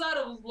 if it was out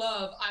of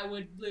love, I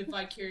would live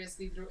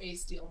vicariously through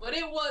Ace Steel, but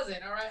it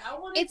wasn't. All right, I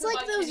wanted to buy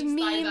Kenny's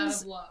thighs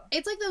out of love.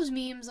 It's like those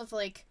memes of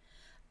like,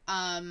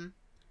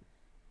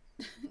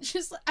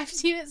 just I've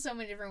seen it so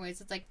many different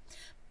ways. It's like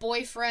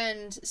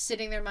boyfriend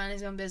sitting there minding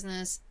his own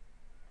business,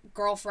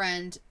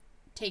 girlfriend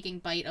taking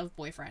bite of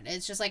boyfriend.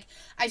 It's just like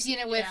I've seen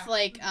it with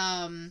like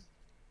Charmander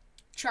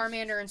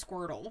and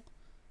Squirtle.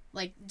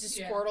 Like just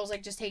Squirtle's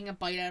like just taking a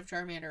bite out of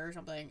Charmander or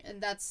something,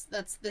 and that's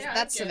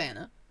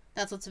Savannah.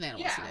 That's what Savannah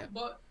wants to do.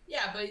 But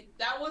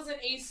that wasn't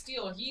Ace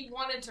Steel. He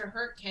wanted to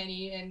hurt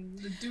Kenny, and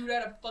the dude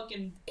had a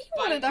fucking. He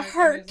wanted to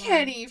hurt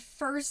Kenny.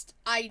 First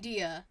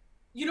idea.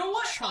 You know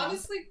what? Chomp.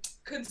 Honestly,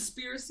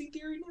 conspiracy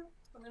theory now.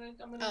 I'm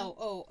gonna.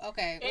 Oh,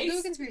 okay. We'll do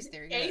a conspiracy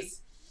theory.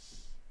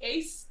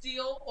 Ace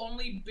Steel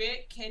only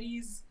bit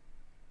Kenny's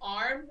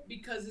arm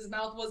because his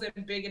mouth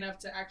wasn't big enough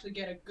to actually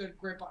get a good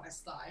grip on his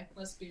thigh.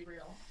 Let's be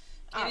real.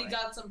 Kenny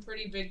got some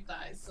pretty big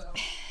thighs, so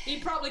he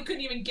probably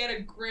couldn't even get a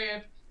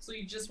grip, so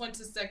he just went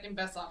to second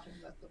best option.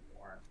 That's the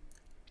more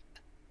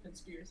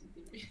conspiracy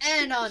theory.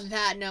 And on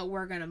that note,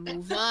 we're gonna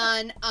move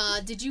on.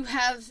 Did you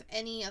have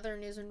any other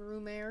news and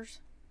rumors?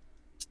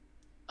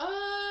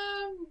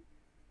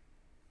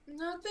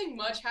 Nothing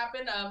much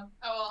happened.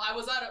 I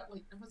was out of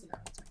I wasn't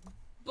out of time,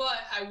 but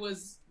I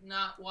was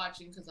not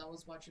watching because I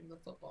was watching the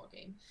football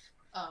game.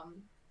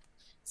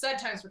 Sad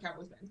times for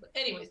Cowboys fans, but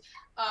anyways,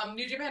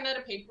 New Japan had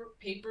a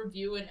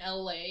pay-per-view in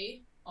LA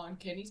on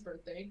Kenny's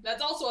birthday.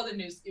 That's also on the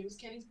news. It was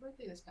Kenny's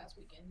birthday this past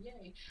weekend.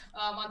 Yay!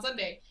 On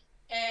Sunday,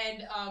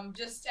 and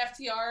just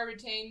FTR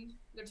retained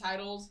their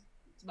titles.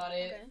 That's about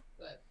it. Okay.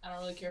 But I don't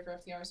really care for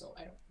FTR, so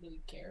I don't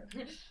really care.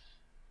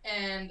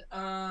 And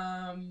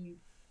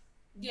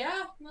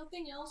yeah,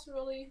 nothing else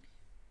really.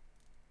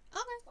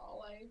 Okay. That's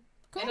all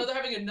I know they're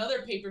having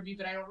another pay-per-view,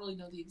 but I don't really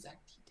know the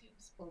exact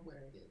details or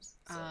where it is.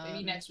 So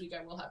maybe next week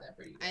I will have that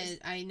for you guys.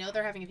 I know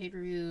they're having a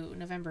pay-per-view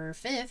November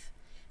 5th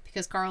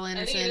because Carl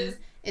Anderson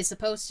is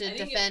supposed to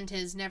defend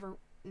his never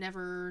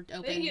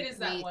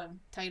open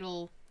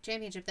title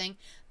championship thing,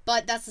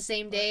 but that's the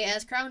same day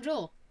as Crown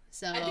Jewel.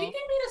 So I think they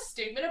made a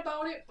statement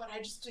about it, but I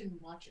just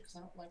didn't watch it because I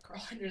don't like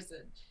Carl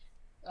Anderson.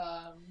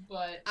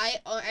 But I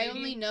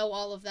only know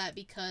all of that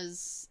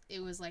because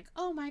it was like,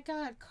 oh my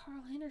god,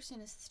 Carl Anderson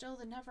is still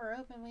the never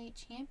openweight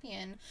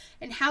champion,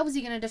 and how is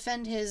he going to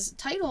defend his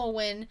title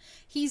when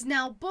he's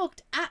now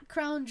booked at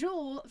Crown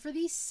Jewel for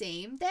the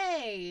same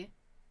day?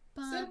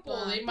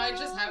 Simple. They might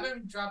just have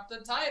him drop the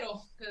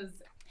title because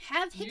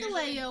have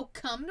Hikuleo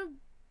come to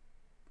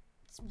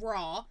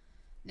Raw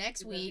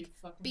next week,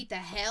 beat the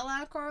hell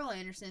out of Carl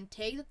Anderson,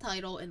 take the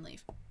title, and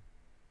leave.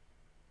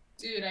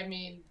 Dude, I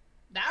mean,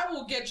 that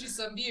will get you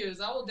some views.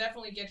 That will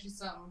definitely get you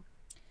some.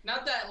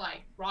 Not that,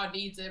 like, Raw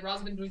needs it.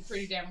 Raw's been doing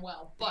pretty damn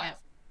well. But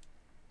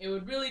it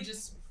would really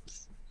just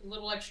a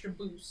little extra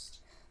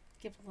boost.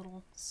 Give a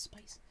little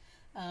spice.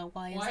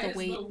 Why is the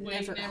wait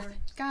never open?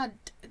 God,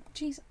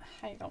 jeez,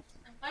 I don't.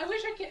 I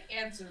wish I could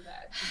answer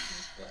that.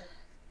 But...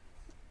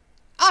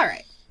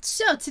 Alright.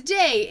 So,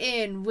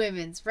 today in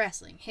women's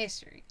wrestling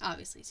history,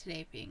 obviously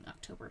today being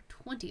October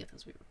 20th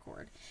as we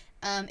record,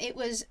 it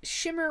was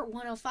Shimmer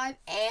 105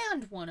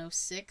 and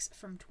 106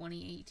 from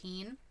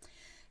 2018.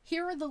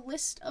 Here are the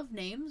list of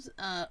names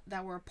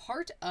that were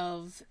part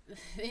of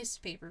this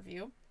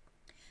pay-per-view.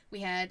 We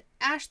had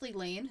Ashley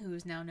Lane, who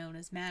is now known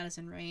as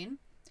Madison Rayne,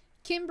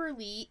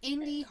 Kimberly,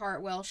 Indy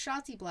Hartwell,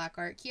 Shotzi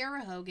Blackheart,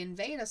 Kiera Hogan,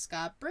 Veda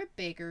Scott, Britt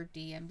Baker,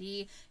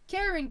 DMD,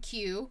 Karen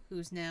Q,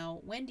 who's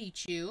now Wendy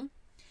Chu,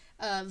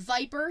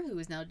 Viper, who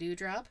is now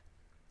Doudrop,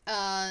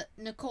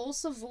 Nicole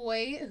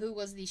Savoy, who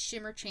was the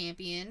Shimmer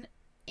champion,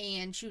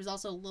 and she was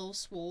also Lil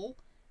Swole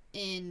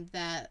in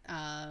that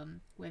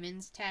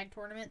women's tag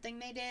tournament thing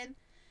they did.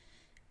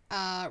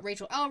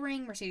 Rachel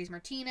Ellering, Mercedes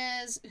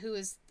Martinez, who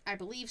is, I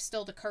believe,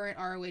 still the current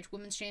ROH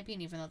women's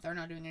champion, even though they're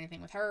not doing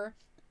anything with her.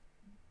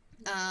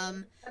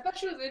 I thought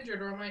she was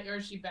injured, or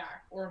is she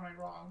back, or am I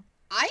wrong?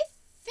 I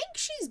think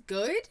she's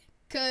good,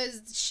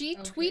 because she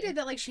tweeted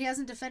that, like, she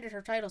hasn't defended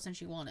her title since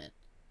she won it.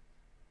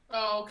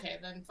 Oh, okay,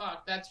 then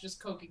fuck, that's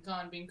just Koki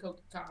Khan being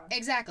Koki Khan.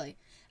 Exactly.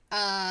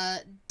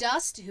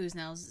 Dust, who's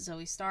now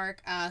Zoe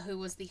Stark, who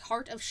was the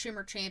Heart of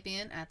Shimmer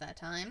champion at that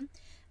time.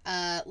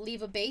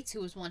 Leva Bates,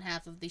 who was one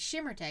half of the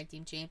Shimmer Tag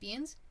Team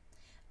Champions.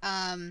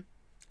 I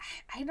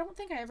don't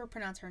think I ever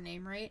pronounced her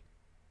name right.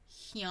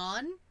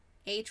 Hyan?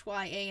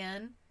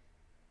 Hyan?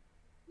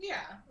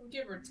 Yeah,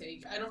 give or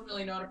take. I don't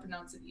really know how to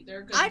pronounce it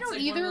either. I It's don't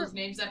like either. one of those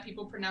names that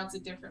people pronounce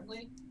it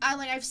differently.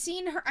 I've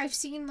seen her. I've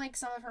seen like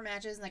some of her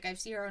matches. And, like I've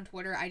seen her on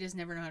Twitter. I just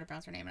never know how to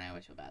pronounce her name, and I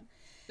always feel bad.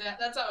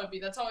 That's how it would be.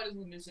 That's how it is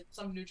with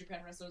some New Japan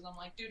wrestlers. I'm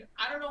like, dude,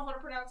 I don't know how to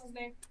pronounce his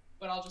name,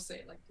 but I'll just say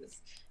it like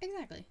this.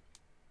 Exactly.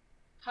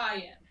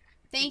 High-end.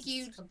 Thank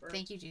you,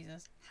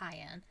 Jesus.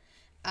 High-end.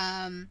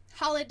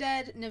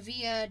 Holidead,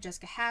 Navia,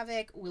 Jessica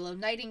Havoc, Willow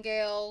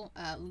Nightingale,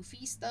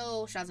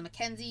 Lufisto, Shazza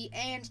McKenzie,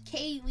 and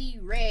Kaylee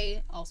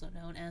Ray, also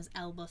known as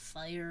Alba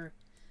Fire.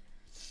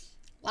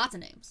 Lots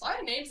of names. A lot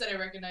of names that I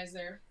recognize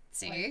there.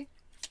 See? Like, it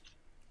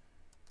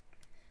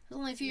was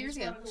only a few years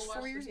ago.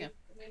 4 years ago.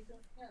 Yeah,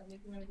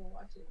 make me want to go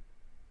watch it.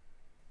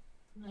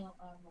 No,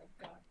 oh my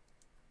god.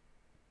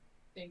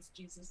 Thanks,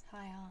 Jesus.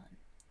 High on.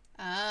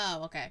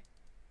 Oh, okay.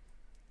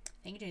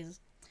 Thank you, Jesus.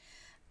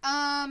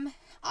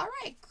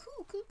 Alright,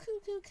 cool.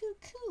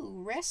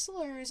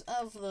 Wrestlers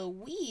of the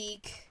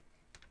week.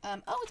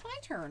 Oh, it's my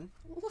turn.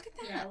 Look at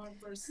that. Yeah, I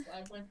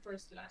went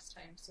first last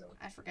time, so.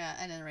 I forgot.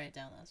 I didn't write it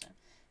down last time.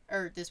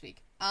 Or this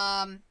week.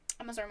 I'm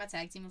gonna start my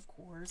tag team, of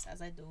course, as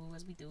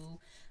we do.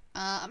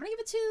 I'm gonna give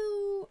it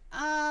to,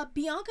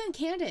 Bianca and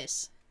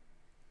Candice.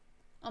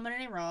 On Monday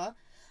Night Raw.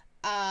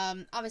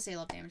 Obviously I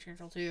love Damage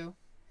Control too.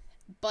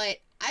 But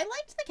I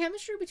liked the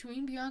chemistry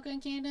between Bianca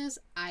and Candice.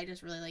 I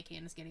just really like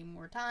Candice getting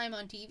more time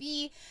on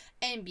TV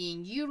and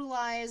being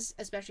utilized,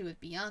 especially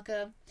with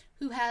Bianca,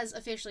 who has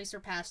officially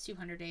surpassed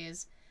 200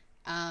 days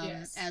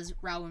as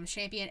Raw Women's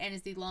Champion and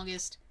is the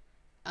longest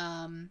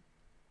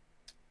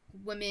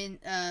women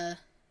of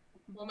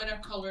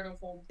color to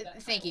hold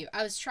that Thank title. you.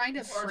 I was trying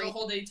to or to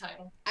hold a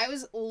title. I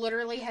was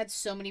literally had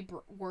so many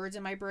words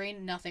in my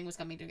brain, nothing was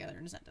coming together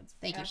in a sentence.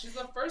 Thank you. She's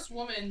the first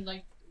woman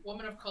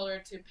of color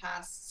to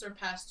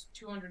surpass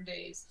 200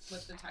 days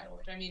with the title,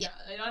 which I mean,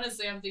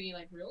 honestly, I'm thinking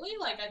really?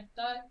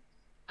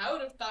 I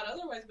would have thought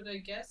otherwise, but I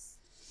guess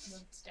the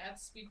stats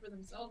speak for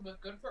themselves,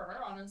 but good for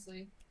her,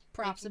 honestly.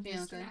 Props to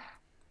Bianca.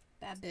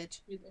 Bad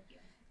bitch.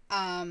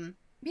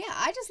 Yeah,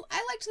 I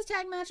liked the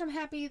tag match. I'm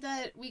happy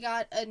that we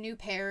got a new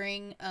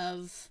pairing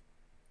of,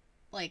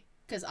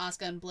 because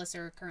Asuka and Bliss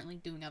are currently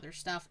doing other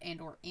stuff and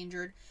or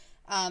injured.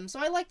 So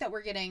I like that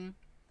we're getting,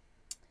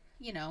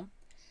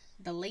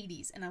 the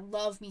ladies, and I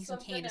love me some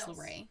Candice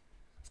LeRae,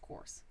 of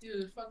course.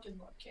 Dude, fucking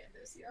love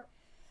Candice, yeah.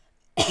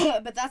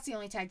 But that's the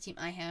only tag team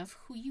I have.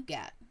 Who you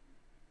got?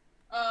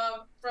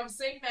 From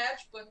same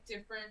match but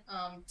different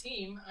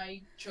team,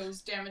 I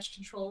chose Damage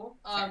Control.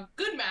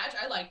 Good match,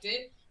 I liked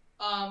it.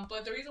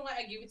 But the reason why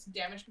I gave it to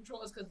Damage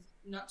Control is because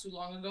not too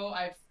long ago,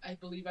 I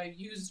believe I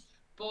used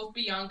both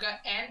Bianca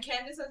and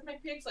Candice as my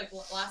picks,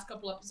 last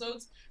couple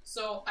episodes.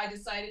 So I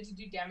decided to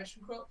do Damage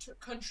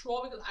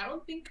Control because I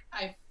don't think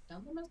I've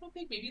done them as my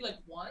pick, maybe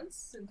once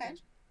since they've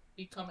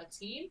become a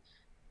team,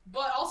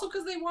 but also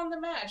because they won the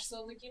match.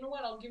 So you know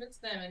what, I'll give it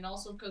to them, and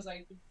also because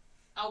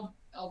I'll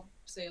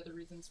say other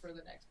reasons for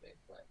the next pick.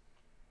 But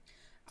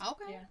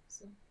okay, yeah.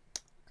 So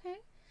okay,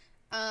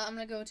 I'm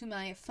gonna go to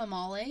my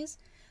famales.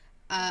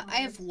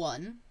 I have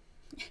one.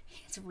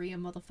 It's Rhea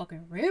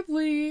motherfucking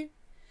Ripley.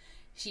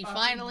 She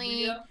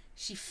finally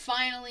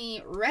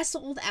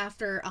wrestled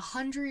after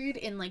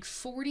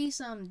 140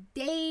 some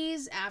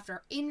days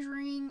after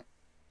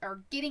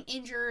getting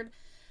injured.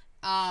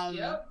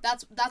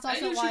 That's also I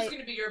knew why she was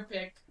gonna be your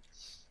pick.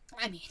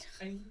 I mean,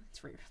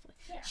 it's Rhea Ripley.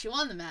 Yeah. She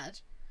won the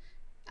match.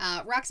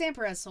 Roxanne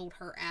Perez sold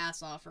her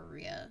ass off for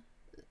Rhea,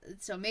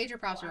 so major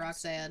props to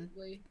Roxanne.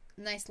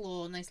 Nice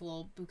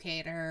little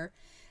bouquet to her.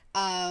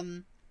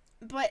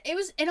 But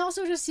and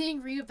also just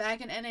seeing Rhea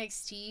back in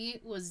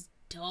NXT was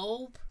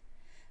dope.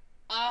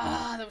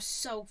 That was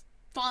so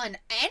fun.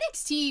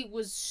 NXT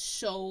was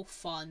so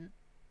fun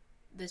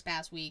this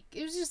past week.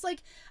 It was just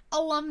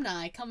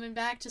alumni coming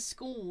back to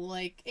school,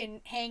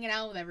 and hanging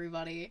out with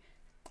everybody.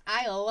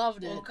 I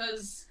loved it. Well,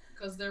 because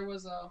there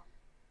was a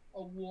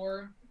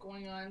war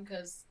going on,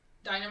 because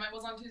Dynamite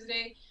was on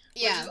Tuesday.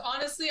 Yeah. Which is,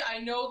 honestly, I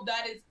know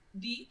that is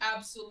the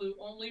absolute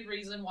only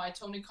reason why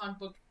Tony Khan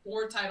booked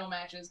 4 title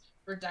matches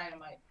for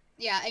Dynamite.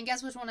 Yeah, and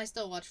guess which one I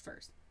still watched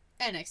first?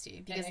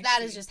 NXT, because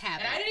that is just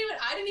happening. And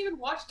I didn't even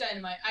watch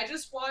Dynamite. I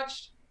just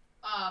watched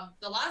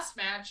the last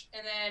match,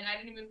 and then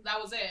that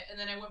was it. And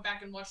then I went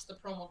back and watched the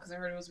promo because I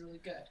heard it was really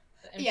good.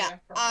 Yeah,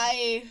 promo.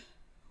 I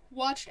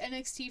watched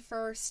NXT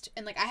first,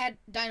 and I had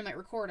Dynamite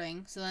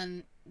recording, so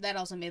then that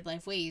also made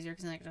life way easier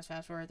because then I could just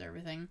fast forward through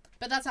everything.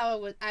 But that's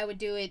how I would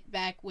do it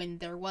back when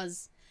there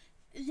was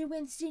the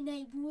Wednesday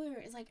Night War.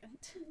 It's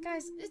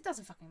guys, it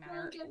doesn't fucking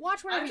matter.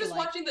 Watch whatever you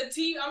like.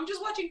 I'm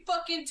just watching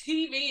fucking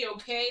TV,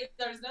 okay?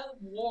 There's no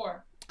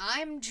war.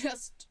 I'm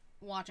just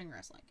watching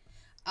wrestling.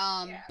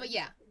 But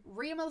yeah,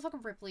 Rhea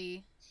motherfucking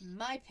Ripley,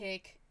 my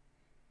pick.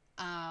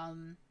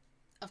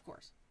 Of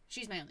course,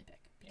 she's my only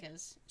pick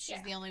because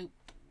she's the only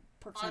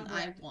person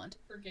I want.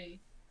 For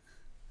Katie.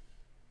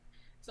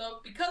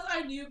 So, because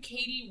I knew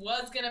Katie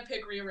was gonna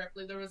pick Rhea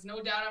Ripley, there was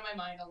no doubt in my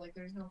mind. I was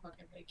there's no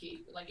fucking way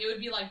Katie. It would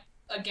be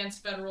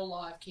against federal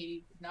law if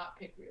Katie did not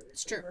pick Rhea Ripley.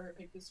 It's true. For her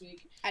pick this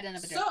week. I didn't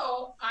have a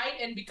So,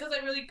 because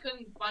I really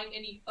couldn't find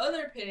any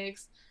other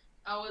picks,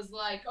 I was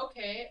like,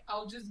 okay,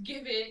 I'll just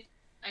give it.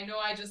 I know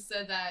I just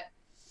said that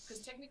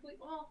because technically,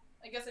 well,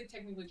 I guess I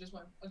technically just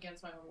went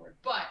against my own word,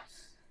 but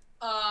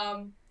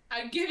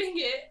I'm giving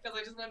it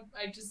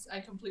because I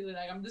completely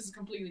like this is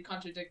completely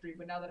contradictory.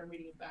 But now that I'm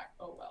reading it back,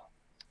 oh well.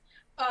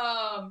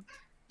 Um,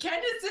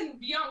 Candice and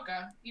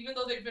Bianca, even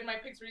though they've been my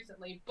picks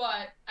recently,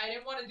 but I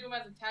didn't want to do them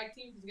as a tag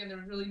team because again, there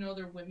was really no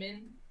other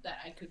women that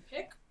I could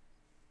pick.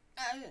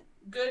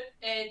 Good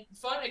and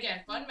fun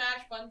again, fun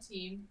match, fun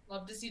team.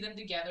 Love to see them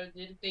together.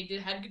 They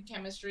did had good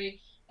chemistry,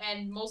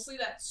 and mostly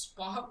that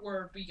spot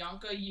where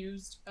Bianca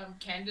used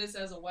Candice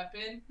as a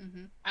weapon.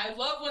 Mm-hmm. I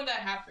love when that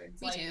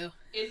happens. Me like too.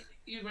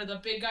 Either the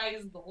big guy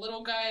is the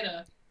little guy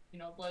to,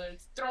 whether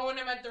it's throwing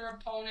him at their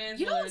opponents.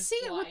 You don't see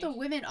it with the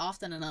women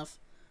often enough.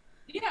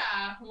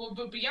 Yeah, well,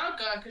 but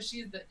Bianca, because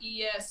she's the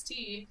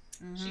EST,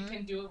 mm-hmm. she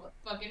can do it with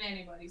fucking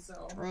anybody.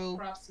 So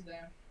props to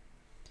them.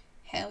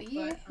 Hell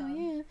yeah, hell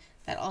yeah.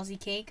 That Aussie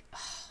cake.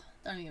 Oh,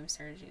 don't even get me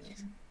started,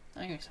 Jesus.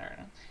 Don't get me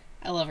started.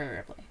 I love Rhea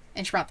Ripley.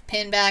 And she brought the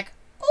pin back.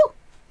 Ooh!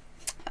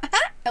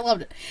 I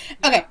loved it.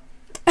 Okay.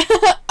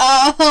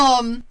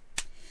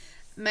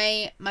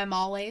 My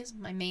Mollies,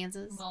 my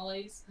Manses.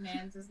 Mollies,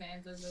 Manses.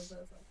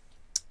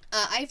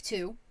 I have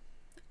two.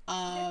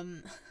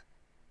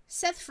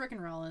 Seth frickin'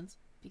 Rollins,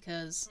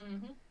 because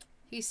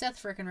he's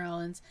Seth frickin'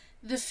 Rollins.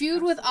 The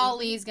feud with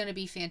Ali is gonna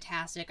be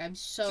fantastic. I'm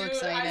so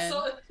excited. I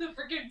saw the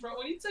freaking bro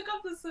when he took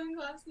off the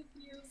sunglasses.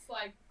 He was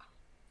like,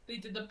 they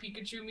did the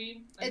Pikachu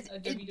meme. A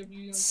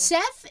WWE.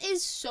 Seth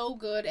is so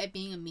good at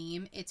being a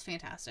meme. It's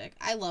fantastic.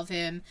 I love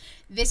him.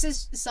 This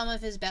is some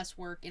of his best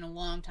work in a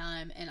long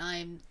time, and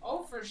I'm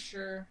for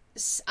sure.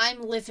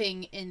 I'm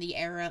living in the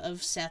era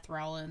of Seth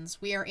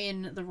Rollins. We are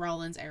in the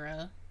Rollins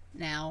era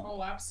now.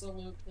 Oh,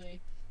 absolutely.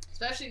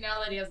 Especially now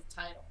that he has a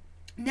title.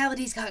 Now that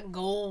he's got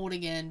gold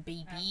again,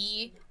 baby.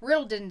 Absolutely.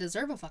 Riddle didn't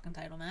deserve a fucking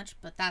title match,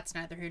 but that's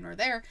neither here nor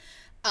there.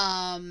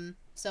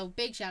 So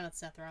big shout out to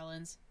Seth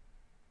Rollins.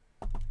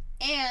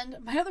 And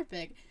my other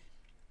pick,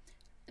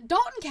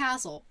 Dalton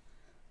Castle.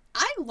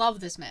 I love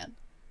this man.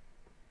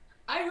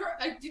 I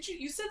heard.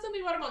 You said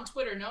something about him on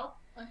Twitter? No.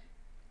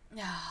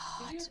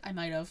 I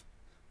might have.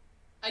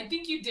 I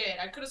think you did.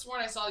 I could have sworn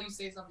I saw you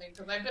say something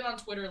because I've been on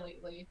Twitter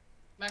lately.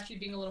 I'm actually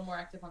being a little more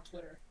active on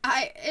Twitter.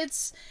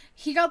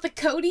 He got the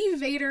Cody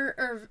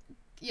Vader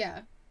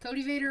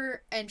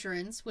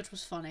entrance, which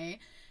was funny.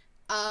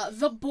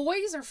 The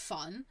boys are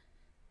fun.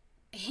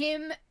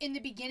 Him in the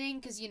beginning,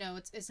 because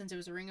it's since it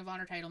was a Ring of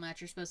Honor title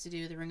match, you're supposed to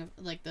do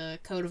the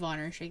Code of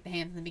Honor, shake the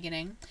hand in the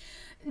beginning.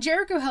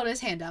 Jericho held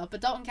his hand out, but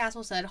Dalton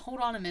Castle said,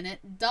 "Hold on a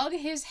minute," dug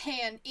his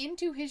hand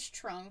into his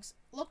trunks,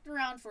 looked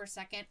around for a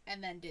second,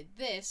 and then did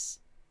this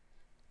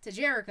to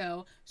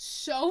Jericho.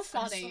 So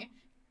funny.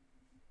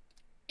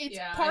 It's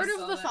part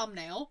of the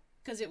thumbnail,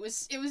 because it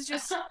was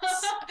just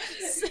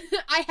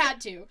I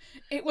had to.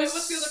 It was. Wait,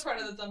 what's the other part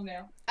of the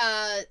thumbnail?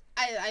 I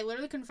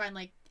literally couldn't find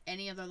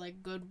any other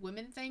good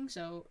women thing,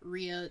 so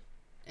Rhea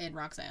and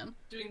Roxanne.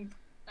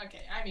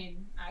 Okay, I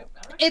mean,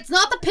 it's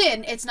not the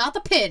pin. It's not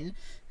the pin.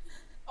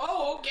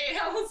 Oh, okay.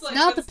 I was like,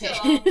 not the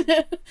pin.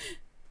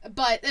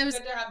 But it was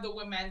good to have the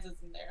women's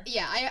in there.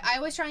 Yeah, I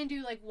always try and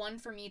do one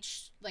from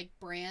each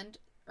brand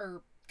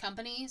or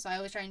company, so I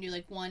always try and do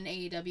one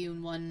AEW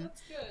and one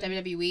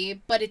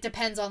WWE, but it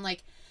depends on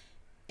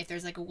if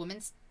there's a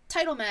women's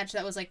title match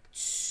that was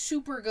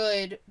super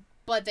good,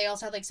 but they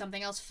also had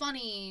something else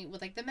funny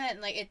with the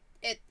men, and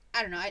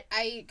I don't know,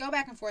 I go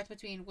back and forth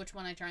between which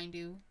one I try and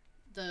do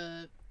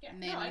the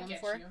man and woman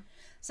for.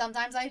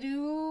 Sometimes I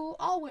do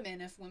all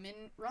women if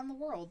women run the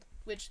world,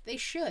 which they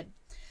should.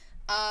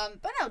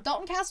 But no,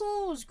 Dalton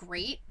Castle was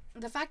great.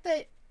 The fact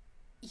that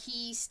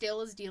he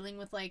still is dealing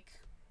with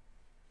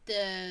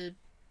the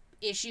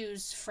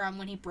issues from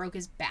when he broke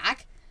his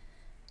back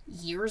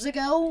years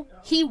ago.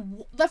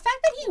 The fact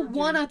that he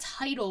won a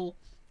title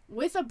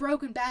with a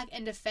broken back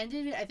and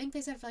defended it, I think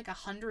they said for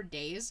 100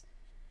 days,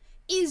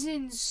 is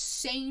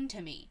insane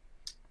to me.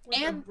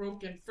 With a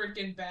broken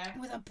freaking back.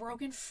 With a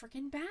broken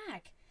freaking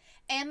back.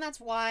 And that's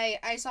why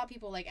I saw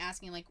people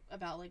asking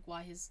about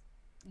why his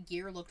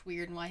gear looked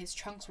weird and why his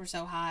trunks were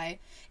so high.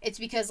 It's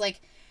because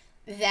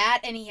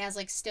that, and he has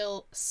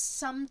still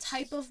some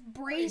type of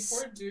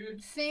brace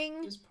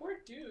thing. This poor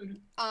dude.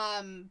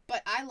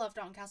 But I love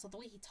Dalton Castle. The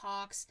way he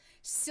talks,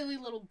 silly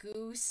little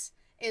goose,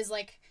 is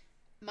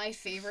my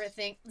favorite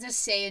thing to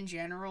say in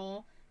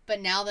general. But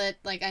now that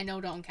I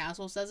know Dalton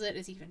Castle says it,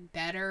 it's even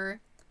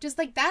better. Just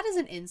that is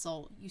an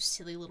insult, you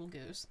silly little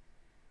goose.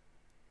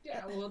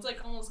 Yeah, well, it's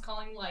almost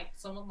calling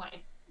someone kind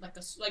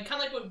of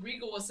like what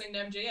Regal was saying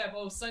to MJF.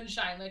 Oh,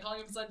 Sunshine,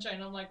 calling him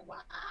Sunshine. I'm like,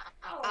 wow.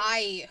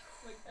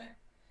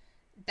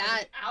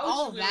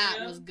 All of that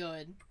was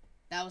good.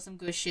 That was some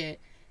good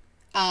shit.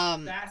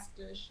 That's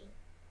good shit.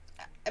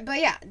 But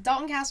yeah,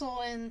 Dalton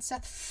Castle and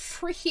Seth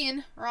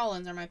freaking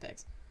Rollins are my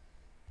picks.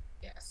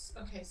 Yes.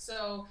 Okay,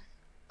 so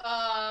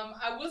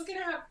I was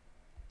gonna have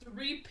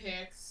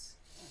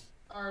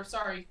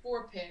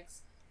 4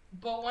 picks,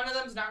 but one of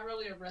them's not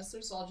really a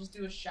wrestler, so I'll just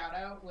do a shout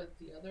out with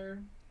the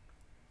other.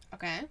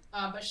 Okay.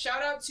 But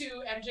shout out to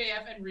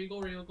MJF and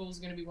Regal. Regal is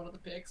gonna be one of the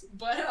picks,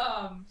 but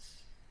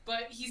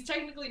he's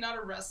technically not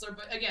a wrestler.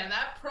 But again,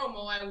 that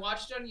promo I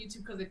watched on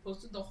YouTube because they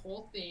posted the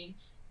whole thing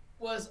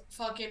was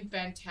fucking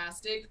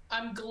fantastic.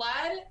 I'm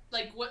glad.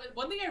 Like,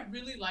 one thing I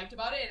really liked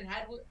about it, and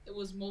it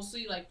was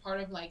mostly like part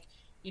of like,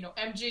 you know,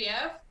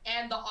 MJF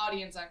and the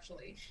audience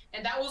actually,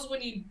 and that was when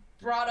he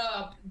brought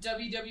up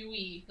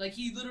WWE. Like,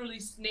 he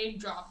literally name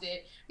dropped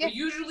it. Yeah. But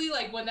usually,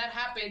 like, when that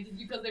happens, it's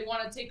because they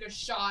want to take a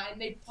shot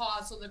and they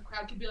pause so the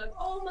crowd can be like,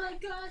 "Oh my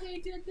god, they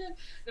did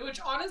that,"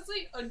 which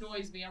honestly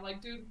annoys me. I'm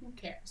like, dude, who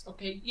cares?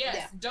 Okay,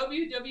 yes,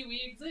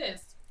 WWE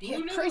exists. Yeah,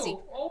 Who knew? crazy.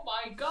 Oh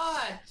my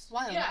god.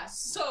 Wild. Yeah.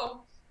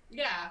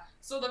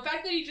 So the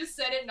fact that he just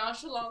said it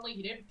nonchalantly,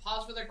 he didn't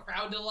pause for the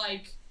crowd to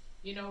like,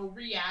 you know,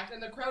 react,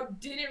 and the crowd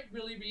didn't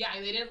really react.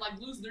 They didn't like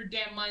lose their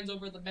damn minds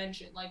over the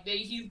mention. Like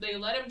they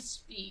let him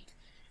speak,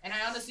 and I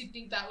honestly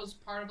think that was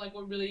part of like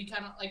what really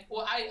kind of like.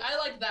 Well, I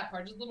liked that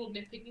part, just a little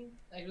nitpicking.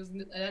 Like,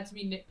 that's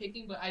me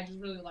nitpicking, but I just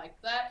really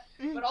liked that.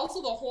 Mm. But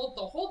also the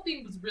whole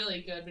thing was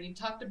really good. But he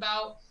talked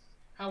about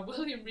how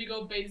William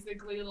Regal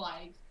basically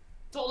like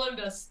told him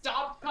to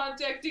stop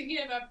contacting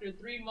him after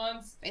 3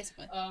 months.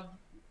 Basically.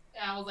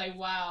 And I was like,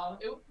 wow.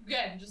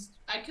 Again, just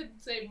I could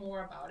say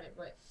more about it,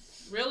 but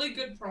really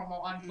good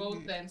promo on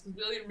both ends. Because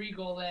William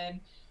Regal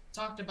then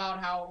talked about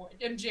how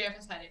MJF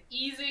has had it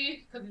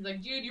easy. Because he's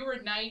like, dude, you were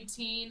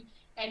 19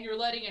 and you're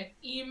letting an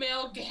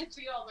email get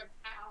to you. I was like,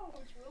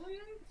 ouch, really?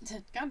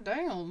 God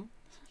damn.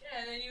 Yeah,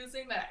 and then he was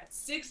saying that at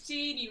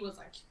 16 he was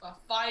like a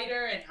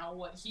fighter and how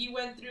what he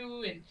went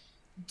through, and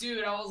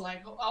dude, I was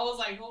like,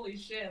 holy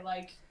shit!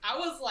 Like, I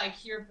was like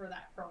here for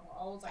that promo.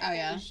 I was like,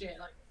 holy shit!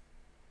 Like,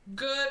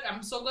 good.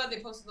 I'm so glad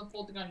they posted the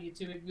full thing on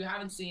YouTube. If you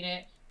haven't seen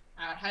it,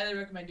 I would highly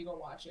recommend you go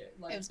watch it.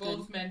 Like,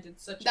 both men did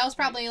such. That was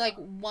probably like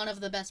one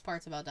of the best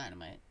parts about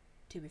Dynamite.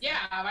 To be fair. Yeah,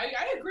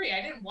 I agree.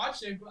 I didn't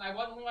watch it. I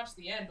only watched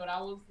the end, but I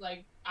was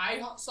like,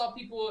 I saw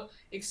people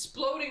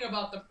exploding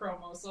about the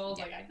promo, so I was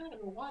like, I gotta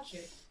go watch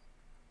it.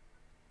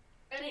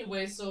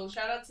 Anyway, so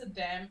shout out to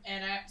them,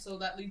 and so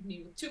that leaves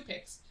me with 2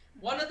 picks.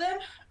 One of them,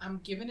 I'm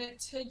giving it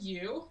to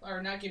you,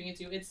 or not giving it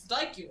to you. It's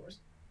like yours,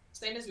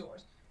 same as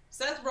yours.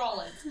 Seth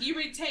Rollins. He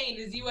retained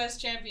his U.S.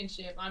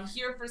 Championship. I'm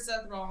here for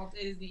Seth Rollins.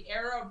 It is the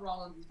era of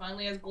Rollins. He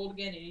finally has gold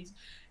again, and he's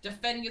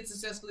defending it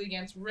successfully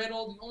against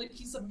Riddle. The only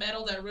piece of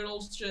metal that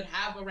Riddle should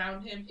have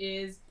around him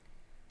is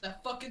the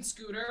fucking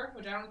scooter,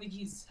 which I don't think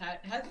he's had.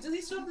 Does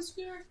he still have the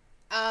scooter?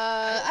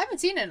 I haven't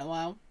seen it in a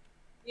while.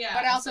 Yeah,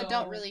 but I also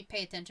don't really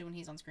pay attention when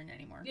he's on screen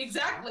anymore.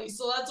 Exactly,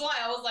 so that's why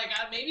I was like,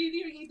 maybe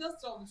he does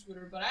still have the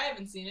scooter, but I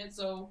haven't seen it,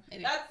 so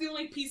maybe. That's the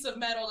only piece of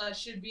metal that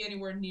should be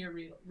anywhere near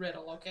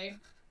Riddle, okay?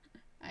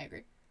 I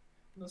agree.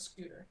 The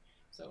scooter.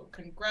 So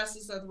congrats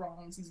to Seth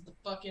Rollins, he's the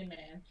fucking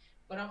man.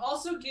 But I'm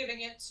also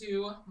giving it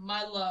to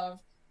my love,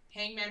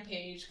 Hangman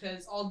Page,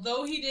 because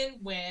although he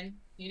didn't win,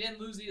 he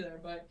didn't lose either,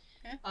 but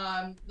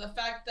the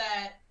fact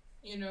that,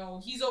 you know,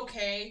 he's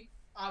okay,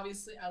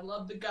 obviously, I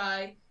love the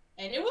guy.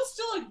 And it was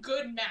still a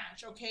good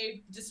match,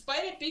 okay?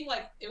 Despite it being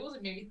like, it was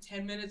maybe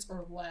 10 minutes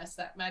or less.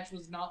 That match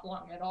was not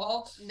long at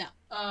all. No.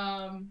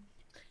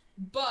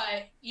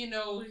 But, you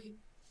know,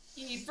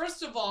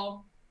 first of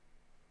all,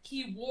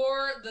 he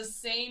wore the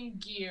same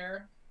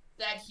gear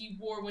that he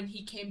wore when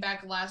he came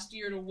back last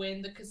year to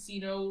win the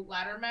casino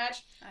ladder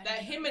match.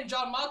 Him and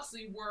Jon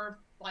Moxley were,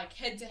 like,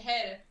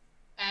 head-to-head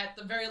at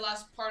the very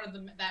last part of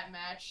that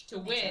match to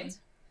win. Sense.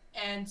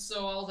 And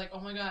so I was like,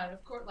 oh my god,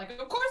 of course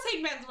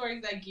Hangman's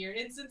wearing that gear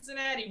in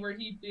Cincinnati, where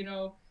he, you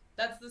know,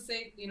 that's the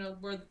same, you know,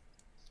 where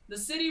the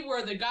city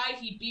where the guy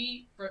he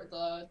beat for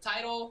the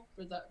title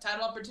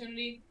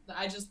opportunity.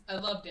 I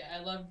loved it.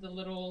 I loved the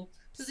little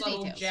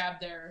subtle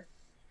jab there.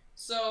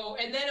 So,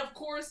 and then of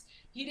course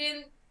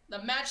the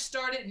match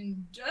started,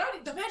 and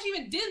the match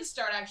even didn't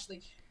start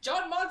actually.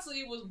 Jon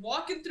Moxley was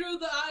walking through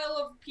the aisle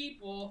of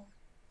people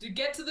to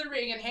get to the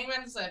ring, and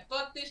Hangman said,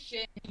 fuck this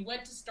shit. He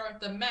went to start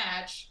the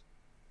match.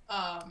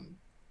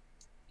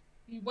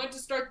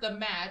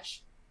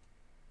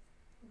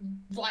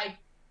 Like,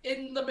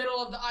 in the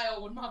middle of the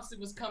aisle when Moxley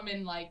was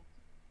coming, like,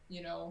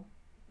 you know,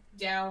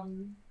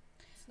 down,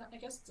 I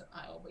guess it's an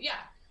aisle, but yeah.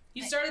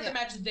 He started the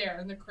match there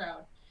in the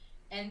crowd.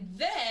 And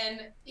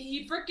then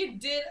he freaking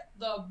did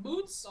the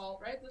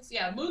moonsault, right?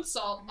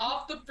 Moonsault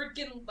off the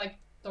freaking, like,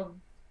 the...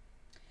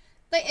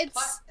 Like,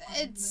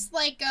 it's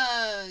like,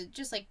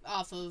 just, like,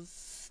 off of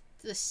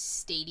the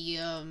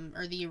stadium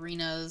or the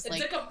arenas. It's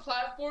like a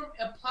platform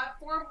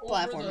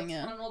over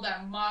the tunnel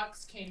that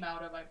Mox came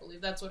out of, I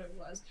believe. That's what it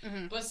was.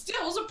 Mm-hmm. But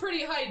still, it was a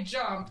pretty high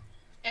jump,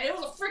 and it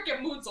was a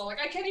freaking moonsault.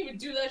 Like, I can't even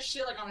do that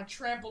shit, like, on a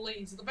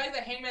trampoline. So the fact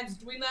that Hangman's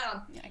doing that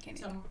on I can't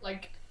some,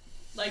 like,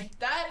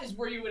 that is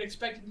where you would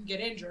expect him to get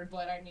injured,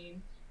 but, I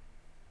mean,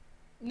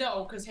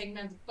 no, because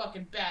Hangman's a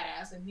fucking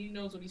badass, and he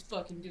knows what he's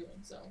fucking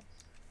doing, so.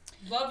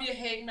 Love you,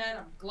 Hangman.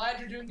 I'm glad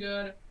you're doing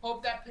good.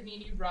 Hope that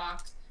Panini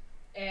rocked.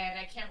 And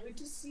I can't wait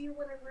to see you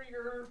whenever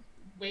you're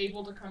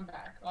able to come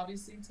back.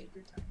 Obviously, take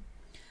your time.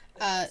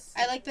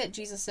 I like that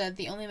Jesus said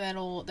the only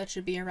metal that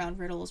should be around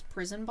Riddle is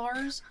prison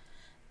bars.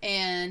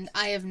 and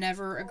I have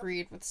never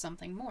agreed with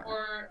something more.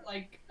 Or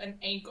like an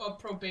ankle, a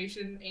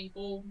probation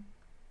ankle.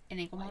 An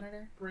ankle like,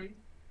 monitor?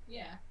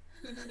 Yeah.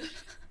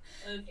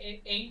 An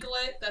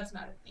anklet? That's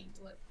not an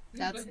anklet.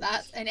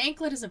 That's an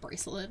anklet is a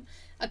bracelet.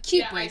 A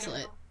cute Yeah,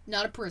 bracelet,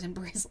 not a prison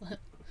bracelet.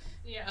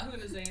 Yeah, I was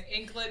gonna say an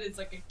anklet is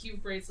like a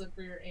cute bracelet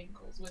for your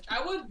ankles, which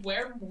I would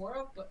wear more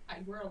of, but I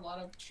wear a lot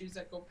of shoes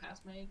that go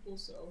past my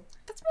ankles, so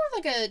That's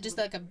more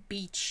like a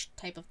beach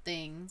type of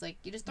thing. It's like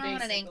you just throw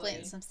on an anklet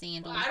and basically. some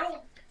sandals.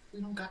 Well, we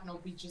don't got no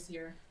beaches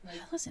here. Like,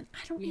 Listen,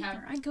 I don't we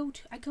either. have-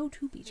 I go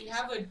to beaches.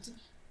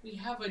 we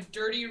have a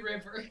dirty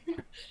river.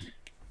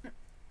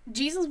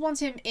 Jesus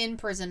wants him in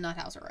prison, not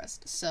house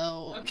arrest.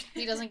 So Okay.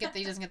 he doesn't get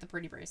the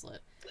pretty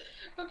bracelet.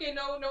 Okay,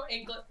 no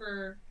anklet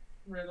for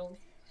Riddle.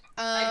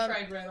 I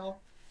tried Riddle.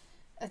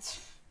 That's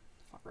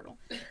fuck Riddle.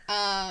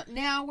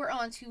 Now we're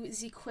on to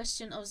the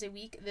question of the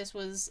week. This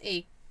was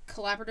a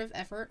collaborative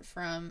effort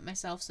from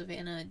myself,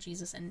 Savannah,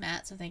 Jesus, and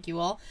Matt. So thank you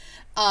all.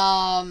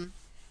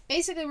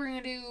 Basically, we're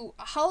gonna do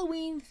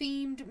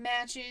Halloween-themed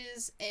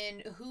matches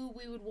and who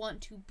we would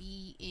want to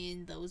be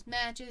in those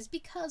matches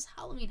because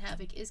Halloween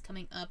Havoc is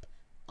coming up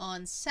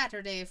on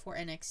Saturday for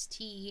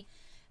NXT.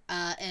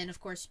 And of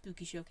course,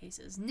 spooky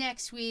showcases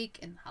next week,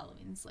 and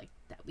Halloween's like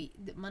that week,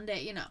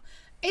 Monday. You know,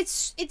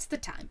 it's the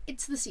time,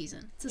 it's the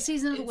season, it's the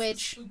season of the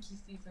witch. The spooky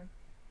season.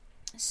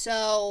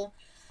 So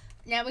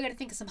now we got to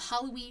think of some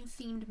Halloween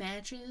themed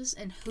matches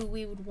and who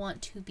we would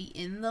want to be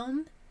in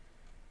them.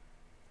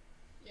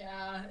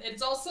 Yeah,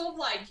 it's also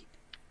like,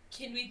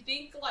 can we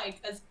think like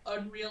as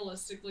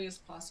unrealistically as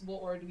possible,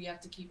 or do we have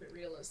to keep it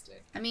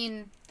realistic? I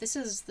mean, this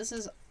is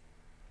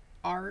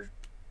our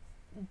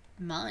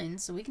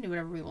mind, so we can do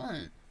whatever we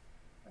want.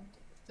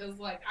 Because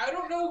like I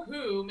don't know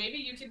who. Maybe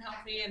you can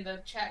help me, and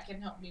the chat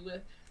can help me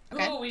with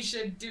Okay. who we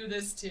should do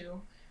this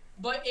to.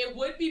 But it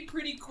would be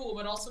pretty cool,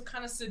 but also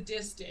kind of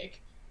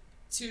sadistic,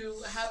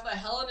 to have a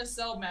Hell in a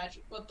Cell match,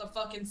 but the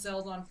fucking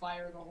cell's on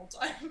fire the whole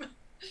time.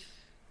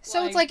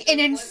 So it's like an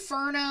it-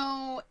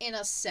 inferno in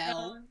a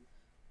cell.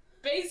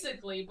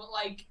 Basically, but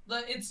like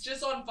it's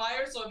just on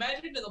fire. So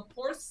imagine the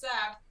poor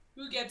sap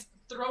who gets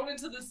thrown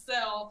into the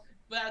cell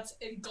that's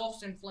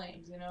engulfed in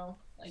flames. You know,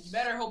 like you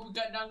better hope you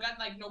got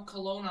like no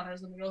cologne on or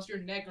something, else your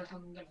neck or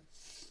something gonna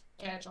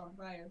catch on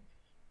fire.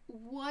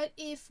 What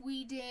if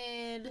we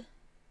did?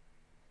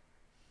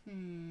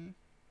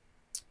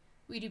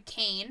 We do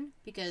Kane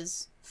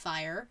because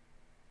fire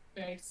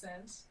Makes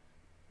sense.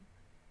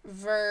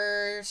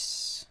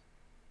 versus.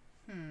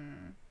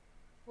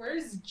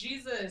 Where's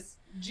Jesus?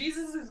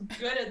 Jesus is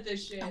good at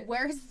this shit.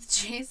 Where's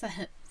Jesus?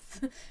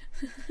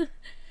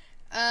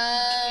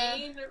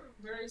 Kane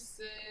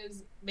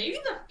versus maybe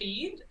the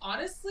Fiend.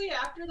 Honestly,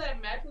 after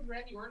that match with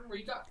Randy Orton where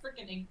you got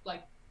freaking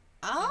like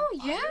Oh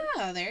Fire?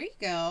 yeah, there you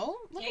go.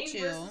 Look Kane at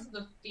you. versus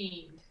the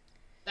Fiend.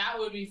 That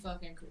would be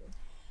fucking cool.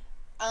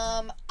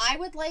 I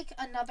would like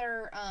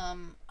another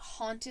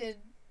haunted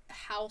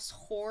house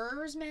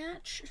horrors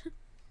match.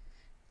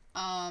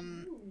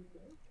 Ooh.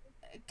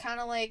 Kind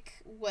of like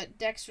what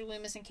Dexter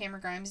Lumis and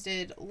Cameron Grimes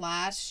did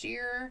last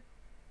year.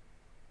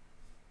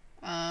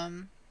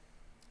 Haunted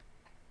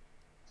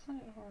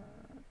horror.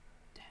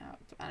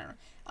 I don't know.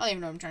 I don't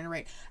even know what I'm trying to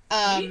write.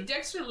 Maybe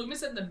Dexter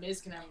Lumis and The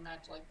Miz can have a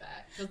match like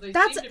that because they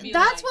That's seem to be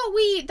that's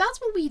like,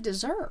 what we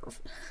deserve.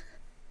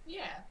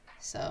 yeah.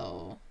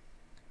 So,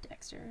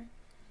 Dexter.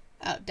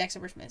 Oh, Dexter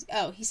versus Miz.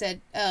 Oh, he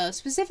said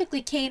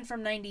specifically Kane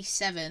from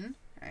 '97.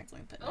 Alright, so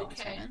let me put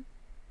Okay. 97.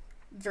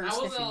 I Versus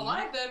the wasn't Fiend.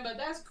 alive then, but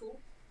that's cool.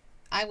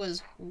 I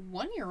was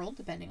 1 year old,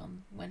 depending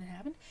on when it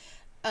happened.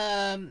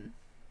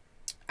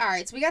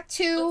 Alright, so we got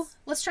 2.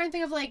 Let's try and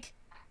think of like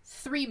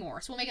 3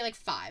 more. So we'll make it like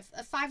 5.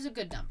 5's a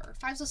good number.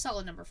 5's a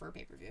solid number for a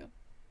pay-per-view.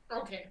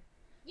 Okay.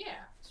 Yeah.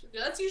 So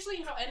that's usually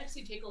how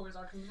NXT takeovers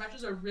are because the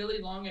matches are really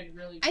long and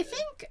really good. I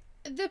think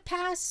the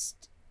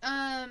past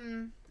oh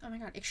my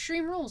god,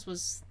 Extreme Rules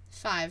was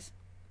 5.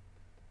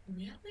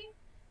 Really?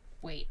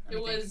 Wait, let It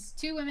me think. was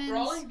 2 women's.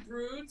 Brawling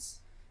Broods,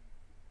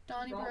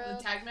 Donnie the Brooke,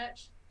 tag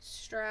match,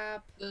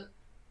 Strap, the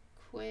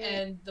Quit.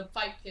 and the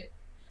fight pit.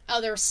 Oh,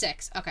 there were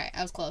 6. Okay,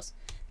 I was close.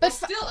 But But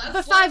still,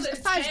 that's but less than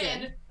five's 10.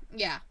 good.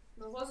 Yeah.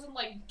 It wasn't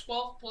like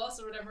 12 plus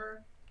or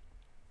whatever.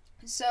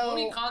 So,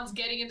 Tony Khan's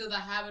getting into the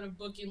habit of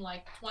booking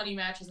like 20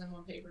 matches in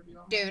one pay-per-view.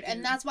 I'm dude, like,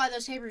 and that's why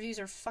those pay-per-views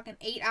are fucking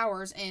 8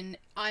 hours, and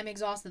I'm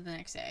exhausted the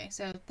next day.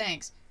 So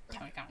thanks,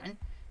 Tony Khan.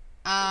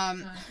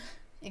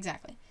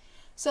 Exactly.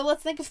 So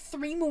let's think of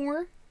 3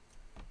 more.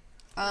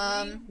 Three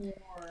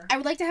more. I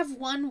would like to have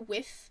one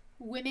with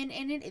women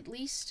in it at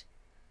least.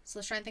 So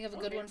let's try and think of a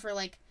good Okay. one for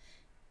like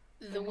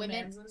the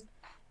women.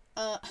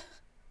 Bonanzas.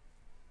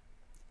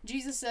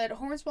 Jesus said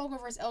Hornswoggle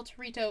versus El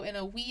Torito in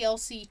a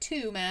WLC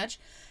 2 match,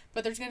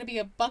 but there's going to be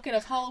a bucket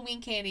of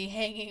Halloween candy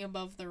hanging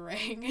above the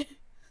ring.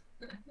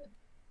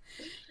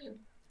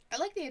 I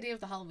like the idea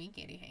of the Halloween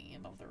candy hanging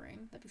above the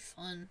ring. That'd be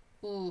fun.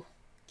 Ooh,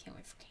 can't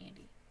wait for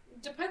candy.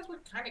 Depends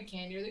what kind of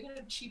candy. Are they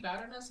gonna cheap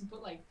out on us and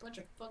put like a bunch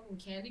of fucking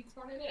candy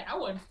corn in it? I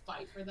wouldn't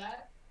fight for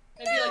that.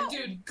 I'd be like,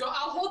 dude, go.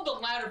 I'll hold the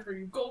ladder for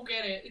you. Go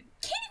get it.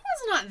 Candy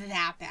corn's not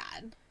that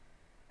bad.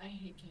 I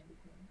hate candy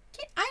corn.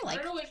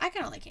 I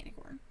kind of like candy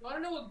corn. You want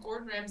to know what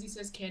Gordon Ramsay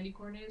says candy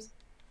corn is?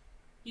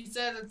 He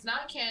says it's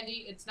not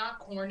candy, it's not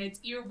corn, it's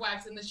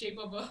earwax in the shape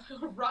of a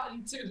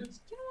rotten tooth.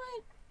 You know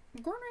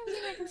what? Gordon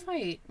Ramsay and I can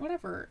fight.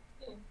 Whatever.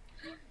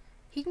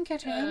 He can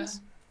catch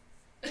hands.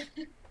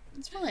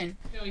 It's fine.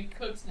 No, he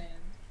cooks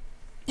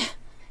hands.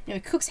 No, he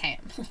cooks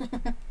ham.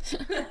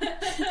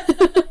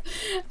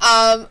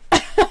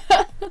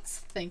 Let's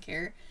think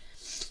here.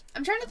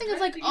 I'm trying to think of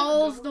like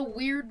all of the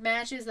weird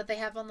matches that they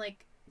have on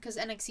like, because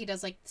NXT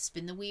does like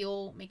spin the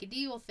wheel, make a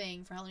deal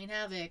thing for Halloween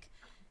Havoc.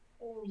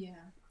 Oh yeah.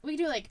 We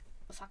could do like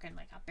a fucking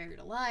like a buried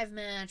alive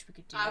match. We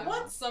could do. I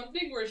want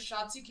something where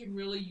Shotzi can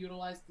really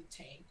utilize the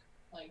tank,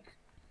 like,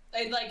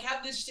 and like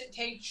have this shit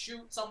tank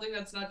shoot something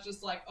that's not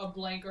just like a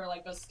blank or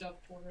like a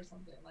stuffed toy or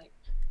something. Like,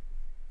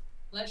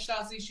 let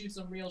Shotzi shoot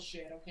some real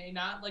shit, okay?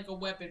 Not like a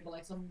weapon, but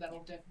like something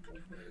that'll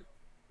definitely hurt.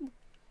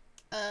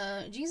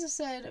 Jesus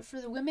said for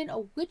the women a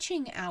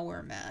witching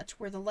hour match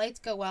where the lights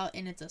go out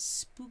and it's a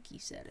spooky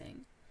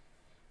setting.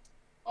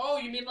 Oh,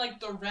 you mean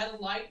like the red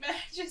light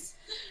matches?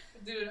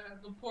 Dude,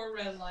 the poor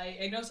red light.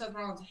 I know Seth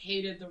Rollins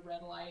hated the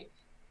red light.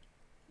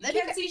 You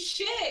can't see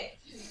shit!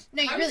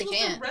 No, you really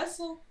can't. How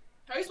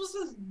are you supposed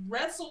to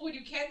wrestle when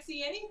you can't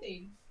see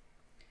anything?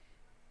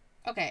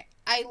 Okay,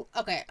 I'm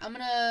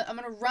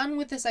gonna run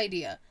with this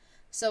idea.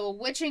 So a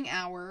witching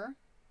hour,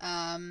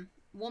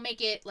 we'll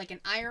make it like an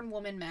Iron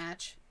Woman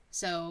match.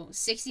 So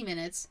 60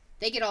 minutes.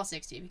 They get all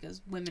 60 because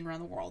women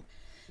run the world.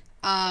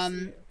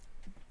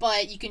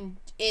 But you can,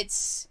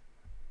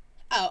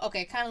 oh,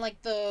 okay, kind of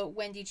like the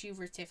Wendy Chu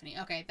versus Tiffany.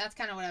 Okay, that's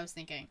kind of what I was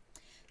thinking.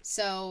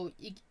 So,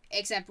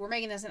 except we're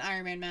making this an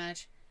Iron Man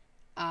match.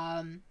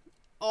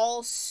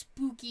 All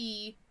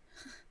spooky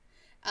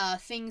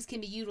things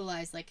can be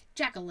utilized, like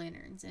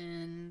jack-o'-lanterns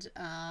and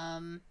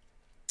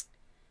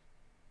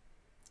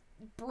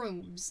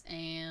brooms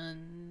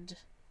and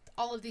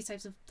all of these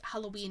types of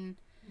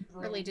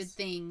Halloween-related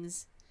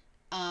things.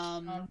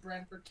 On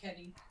brand for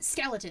Kenny.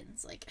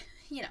 Skeletons, like,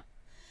 you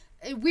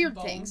know, weird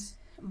Bones. things.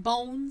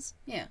 Bones,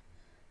 yeah.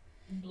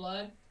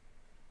 Blood.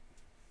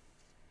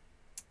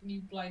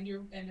 You blind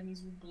your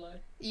enemies with blood.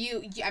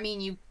 You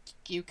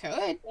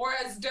could. Or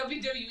as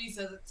WWE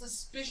says, it's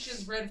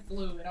suspicious red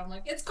fluid. I'm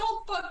like, it's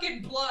called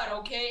fucking blood,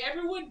 okay?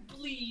 Everyone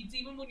bleeds,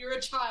 even when you're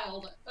a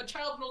child. A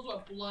child knows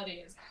what blood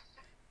is.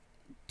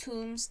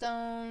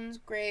 Tombstones,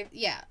 grave,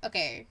 yeah,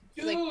 okay.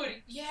 Dude,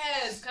 like,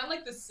 yes, kind of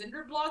like the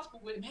cinder blocks,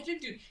 but imagine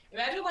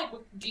like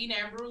what Dean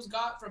Ambrose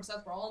got from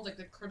Seth Rollins, like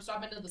the curb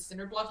stop into the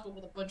cinder blocks, but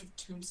with a bunch of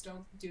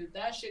tombstones. Dude,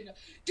 that shit.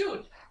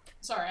 Dude,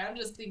 sorry, I'm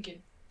just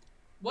thinking.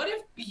 What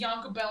if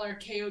Bianca Belair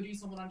KO'd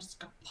someone on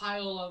just a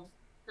pile of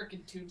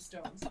freaking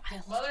tombstones?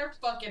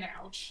 Motherfucking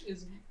ouch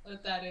is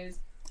what that is.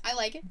 I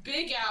like it.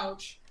 Big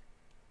ouch.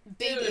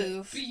 Big Dude,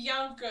 oof.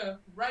 Bianca,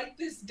 write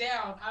this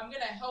down. I'm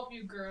gonna help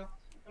you, girl.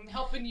 I'm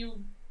helping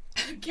you.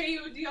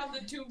 KOD on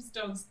the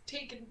tombstones.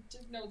 Take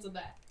notes of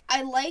that.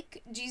 I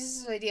like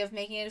Jesus' idea of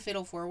making it a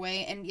fatal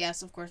four-way, and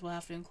yes, of course, we'll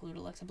have to include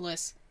Alexa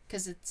Bliss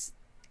because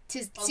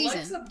tis season.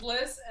 Alexa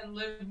Bliss and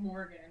Liv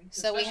Morgan.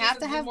 So we have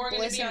to have Morgan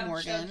Bliss and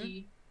Morgan.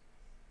 Chucky.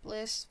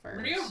 Bliss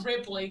first. Rhea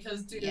Ripley,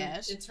 because dude,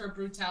 yes. It's her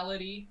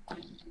brutality. I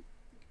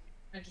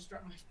just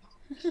dropped my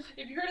phone.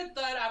 If you heard a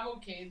thud, I'm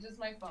okay. It's just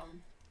my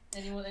phone.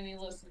 Any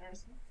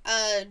listeners?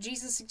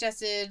 Jesus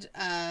suggested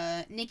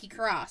Nikki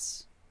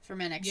Cross from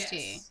NXT,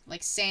 yes.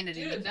 Like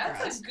Sanity. Dude, Nikki that's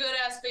Cross. a good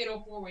ass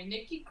fatal four-way.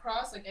 Nikki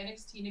Cross, like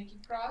NXT Nikki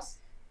Cross,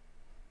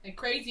 like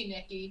Crazy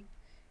Nikki.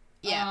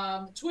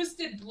 Yeah.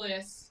 Twisted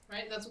Bliss,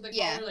 right? That's what they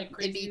call her, like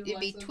crazy. It'd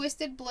be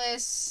Twisted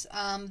Bliss.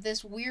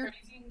 This weird,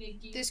 Crazy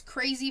Nikki. This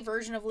crazy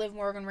version of Liv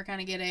Morgan we're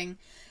kind of getting,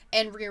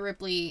 and Rhea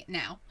Ripley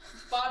now.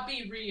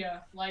 Bobby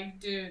Rhea, like,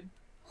 dude.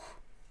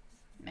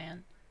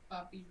 Man.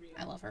 Bobby Rhea.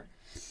 I love her.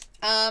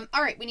 All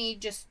right, we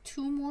need just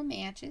 2 more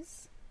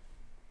matches.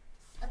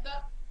 I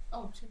thought.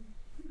 Oh, 2.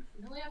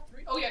 We only have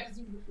 3. Oh yeah,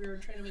 because we were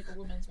trying to make a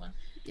women's one.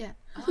 Yeah.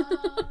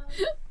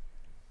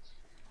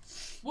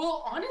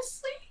 Well,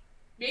 honestly,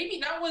 maybe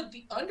not with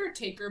The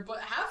Undertaker, but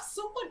have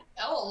someone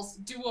else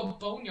do a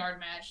Boneyard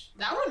match.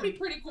 That would be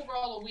pretty cool for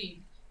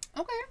Halloween.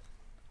 Okay.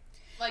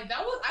 Like,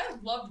 I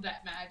loved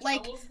that match.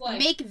 Like,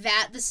 make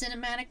that the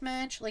cinematic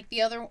match, like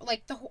the other,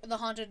 like the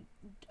haunted,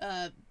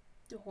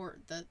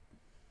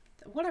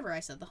 whatever I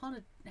said, the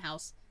haunted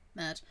house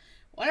match,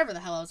 whatever the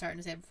hell I was trying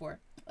to say before.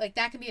 Like,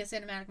 that could be a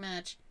cinematic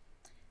match,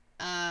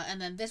 and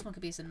then this one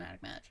could be a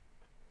cinematic match.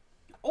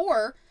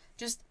 Or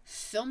just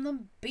film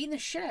them beating the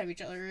shit out of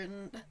each other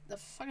in the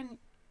fucking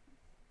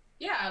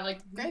like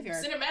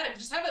graveyard. Cinematic.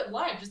 Just have it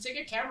live. Just take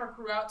a camera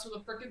crew out to the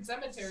freaking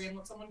cemetery and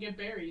let someone get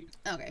buried.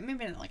 Okay,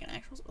 maybe not like an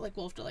actual. Like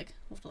we'll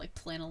have to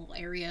plan a little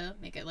area,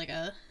 make it like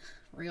a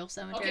real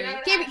cemetery.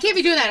 Okay, can't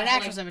be doing that in an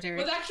actual cemetery.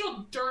 With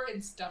actual dirt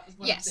and stuff is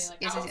what I'm saying.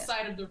 Like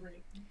outside of the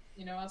ring,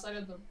 outside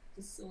of the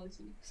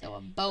facility. So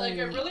a bone. Like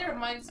it really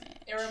reminds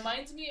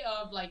me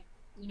of like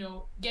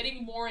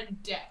getting more in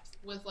depth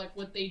with like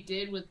what they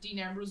did with Dean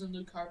Ambrose and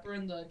Luke Harper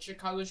in the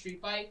Chicago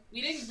street fight.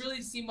 We didn't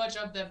really see much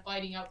of them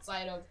fighting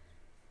outside of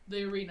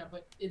the arena,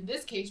 but in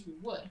this case we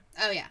would.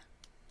 Oh yeah.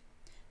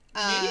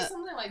 Maybe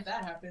something like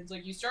that happens.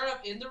 Like you start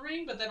off in the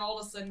ring, but then all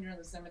of a sudden you're in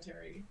the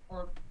cemetery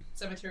or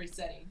cemetery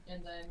setting,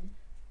 and then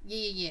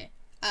Yeah.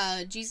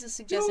 Jesus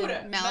suggested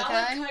dude,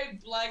 Malachi.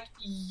 Black,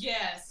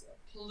 yes,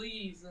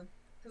 please,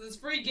 because it's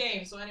free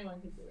game, so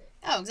anyone can do it.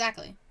 Oh,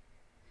 exactly.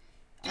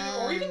 Dude,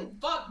 or even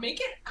make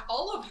it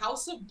all of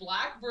House of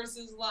Black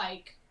versus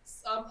like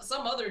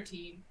some other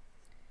team.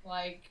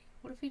 Like,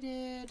 what if we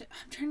did?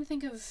 I'm trying to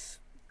think of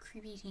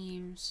creepy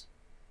teams.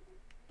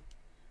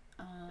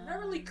 not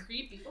really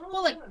creepy.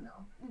 Well, like I don't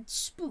know.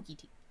 spooky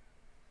team.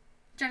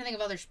 I'm trying to think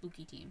of other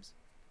spooky teams,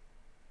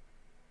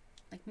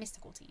 like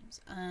mystical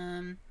teams.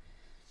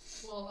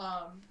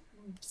 Well,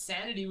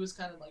 Sanity was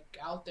kind of like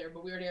out there,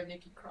 but we already have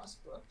Nikki Cross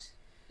booked.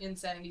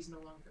 Insanity's no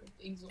longer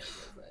a thing, so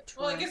but...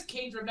 Well, I guess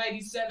Kane from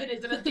 '97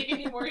 isn't a thing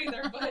anymore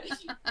either, but...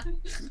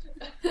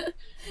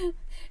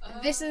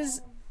 This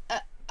is...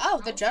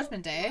 the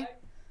Judgment Day.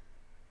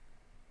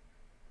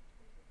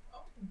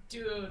 Oh,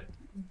 dude.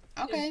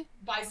 Okay. If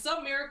by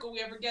some miracle we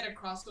ever get a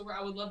crossover,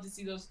 I would love to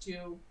see those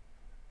two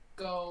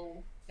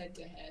go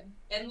head-to-head.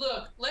 And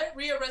look, let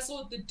Rhea wrestle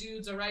with the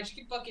dudes, alright? She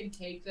can fucking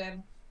take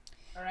them,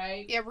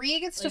 alright? Yeah, Rhea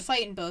gets to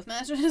fight in both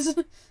matches.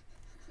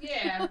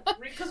 Yeah,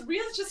 because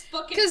Rhea's just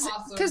fucking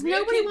awesome. Because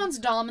nobody wants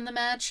Dom in the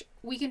match.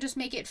 We can just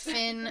make it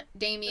Finn,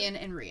 Damian,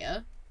 and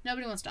Rhea.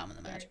 Nobody wants Dom in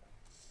the match.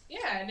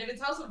 Yeah, and if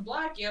it's House of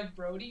Black, you have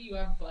Brody, you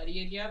have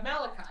Buddy, and you have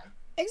Malachi.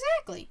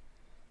 Exactly.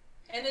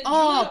 And then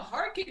Julia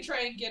Hart can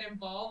try and get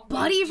involved.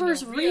 Buddy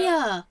versus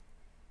Rhea.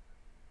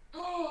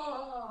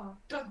 Oh,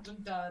 dun dun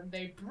dun.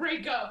 They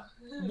break up.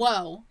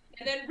 Whoa.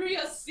 And then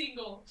Rhea's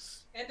single.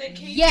 And then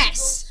Katie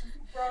goes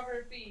from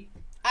her feet.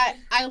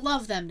 I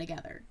love them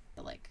together.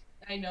 But like,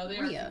 I know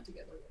they Rhea. are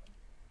together.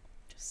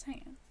 Just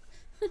saying.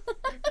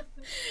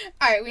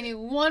 Alright, we need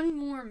one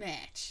more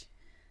match.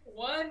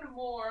 One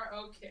more,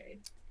 okay.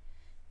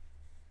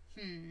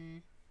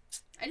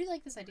 I do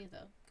like this idea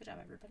though. Good job,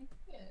 everybody.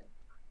 Yeah.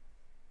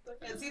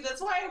 And see,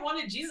 that's why I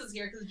wanted Jesus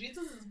here, because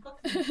Jesus is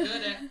fucking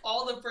good at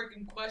all the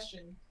freaking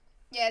questions.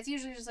 Yeah, it's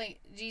usually just like,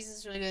 Jesus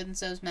is really good and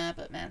so is Matt,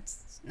 but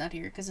Matt's not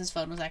here because his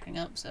phone was acting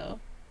up, so.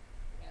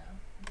 Yeah.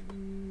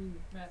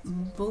 Matt's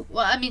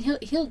well, I mean,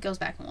 he goes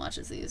back and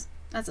watches these.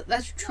 That's a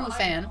true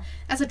fan. I know.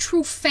 That's a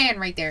true fan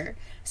right there.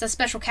 It's a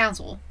special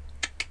counsel.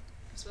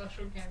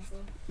 Special counsel.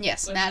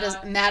 Yes, But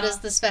Matt is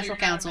the special you're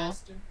not a counsel.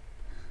 master.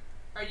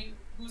 Are you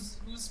who's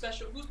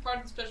special? Who's part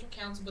of the special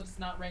counsel but is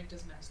not ranked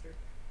as master?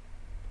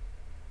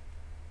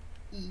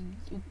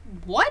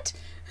 What?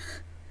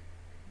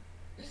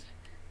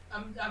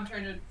 I'm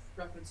trying to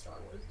reference Star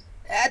Wars.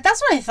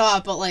 That's what I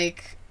thought, but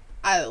like,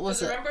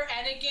 listen. Remember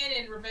Anakin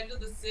in Revenge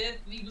of the Sith?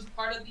 He was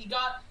appointed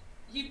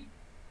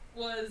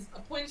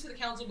to the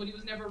council, but he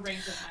was never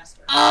ranked as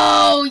master.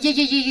 Oh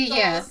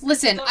yeah.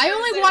 Listen, So I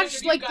only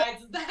watched like that.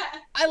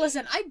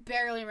 I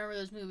barely remember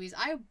those movies.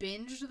 I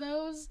binged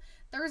those.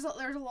 There's a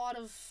lot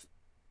of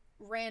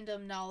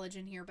random knowledge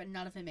in here, but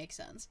none of it makes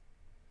sense.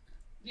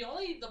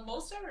 The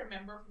most I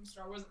remember from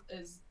Star Wars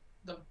is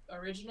the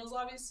originals,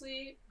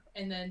 obviously,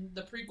 and then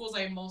the prequels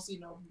I mostly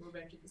know from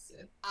Revenge of the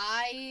Sith.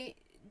 I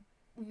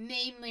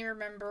mainly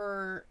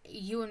remember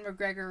Ewan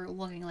McGregor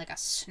looking like a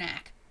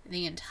snack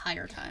the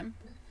entire time.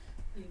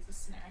 He's a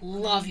snack.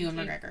 Love Ewan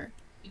McGregor.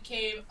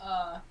 Became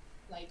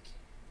like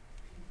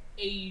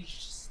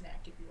aged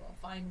snack, if you will,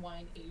 fine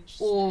wine aged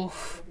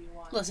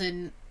snack.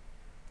 Listen,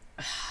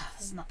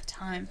 this is not the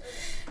time.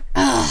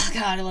 Oh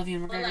God, I love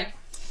Ewan McGregor.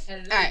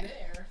 Alright.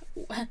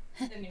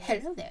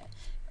 Hello there.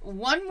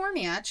 One more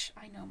match.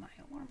 I know my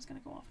alarm's gonna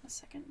go off in a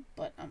second,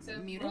 but I'm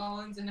muted.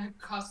 Rollins in a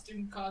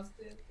costume. Oh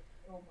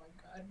my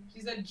God,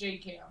 he said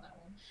JK on that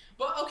one.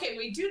 But okay,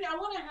 we do now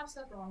want to have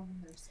Seth Rollins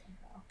in there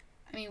somehow.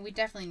 I mean, we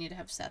definitely need to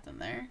have Seth in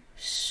there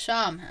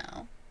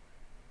somehow.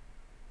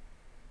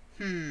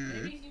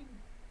 Maybe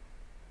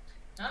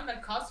not in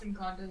the costume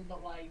contest,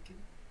 but like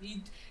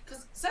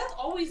because Seth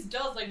always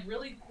does like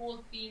really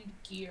cool themed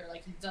gear.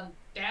 Like he's done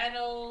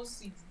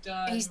Thanos,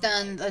 he's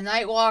done the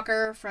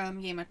Nightwalker from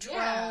Game of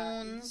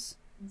Thrones.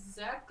 Yeah,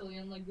 exactly,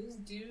 and like this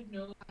dude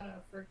knows how to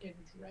freaking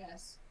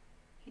dress.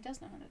 He does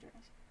know how to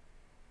dress.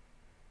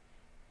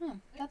 Oh,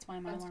 that's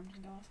why my alarm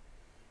didn't go off.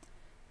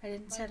 I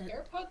didn't set it.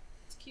 My AirPods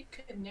keep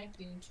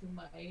connecting to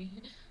my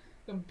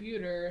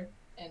computer,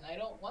 and I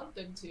don't want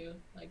them to.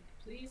 Like,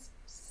 please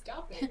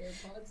stop it,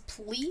 AirPods.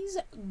 Please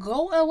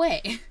go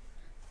away.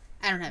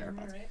 I don't have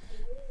AirPods.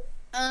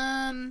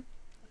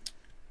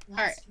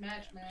 Alright.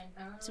 Match, man.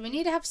 So we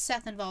need to have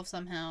Seth involved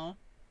somehow.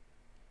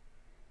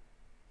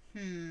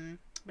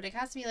 But it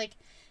has to be like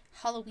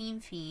Halloween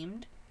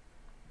themed.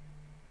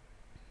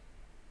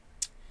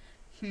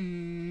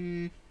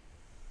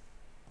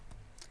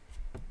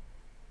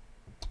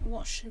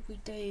 What should we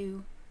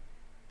do?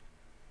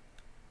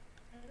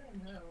 I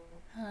don't know.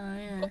 Oh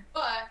yeah.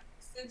 But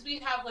since we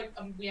have like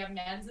we have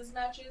men's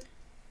matches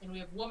and we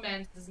have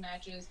women's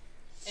matches.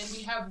 And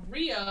we have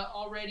Rhea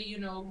already, you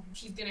know,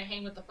 she's gonna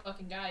hang with the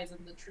fucking guys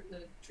in the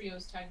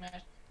trios tag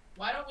match.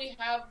 Why don't we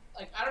have,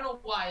 like, I don't know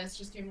why, this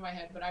just came to my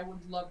head, but I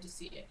would love to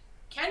see it.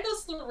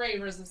 Candice LeRae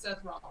versus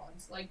Seth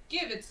Rollins. Like,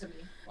 give it to me.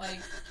 Like,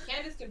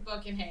 Candice can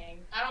fucking hang.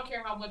 I don't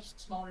care how much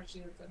smaller she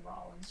is than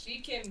Rollins. She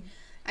can.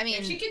 I mean,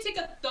 if she can take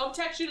a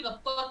thumbtack shoot to the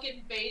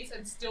fucking face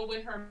and still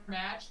win her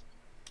match,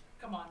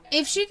 come on, man.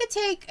 if she could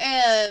take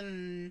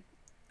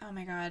oh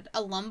my god,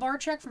 a lumbar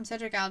check from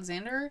Cedric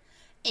Alexander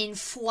and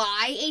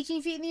fly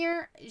 18 feet in the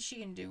air, she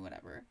can do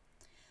whatever.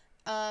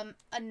 A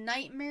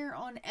Nightmare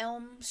on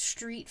Elm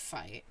Street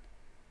fight.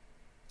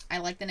 I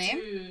like the name.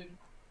 Dude,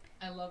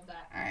 I love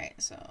that. Alright,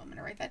 so I'm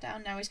gonna write that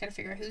down. Now we just gotta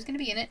figure out who's gonna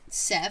be in it.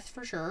 Seth,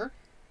 for sure.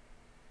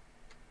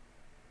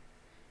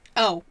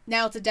 Oh,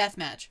 now it's a death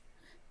match.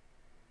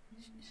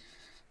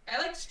 I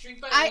like street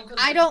fight.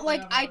 I don't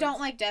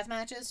like death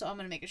matches, so I'm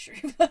gonna make a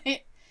street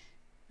fight.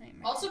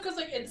 Also, because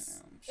like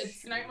it's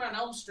Nightmare on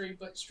Elm Street,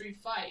 but street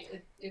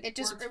fight. It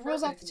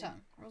rolls off the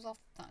tongue. Rolls off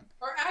the tongue.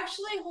 Or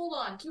actually, hold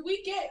on. Can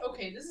we get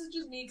this is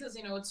just me because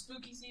it's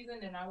spooky season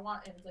and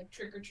it's like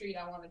trick or treat.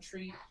 I want a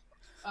treat.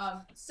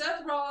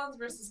 Seth Rollins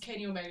versus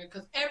Kenny Omega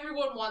because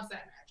everyone wants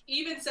that match.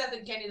 Even Seth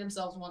and Kenny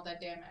themselves want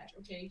that damn match.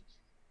 Okay,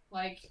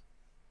 like,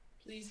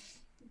 please,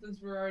 since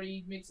we're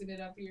already mixing it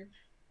up here.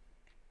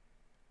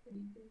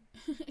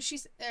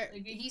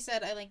 He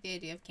said, "I like the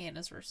idea of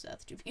Candice versus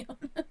Seth." To be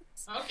honest.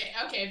 Okay.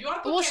 If you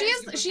want to put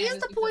Candice, she is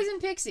the poison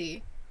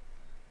pixie.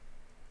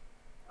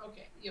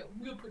 Okay,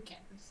 we'll put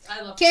Candice.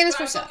 I love Candice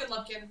versus Seth. I fucking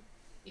love Candice.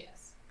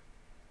 Yes.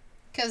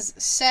 Because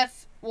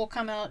Seth will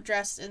come out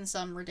dressed in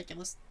some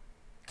ridiculous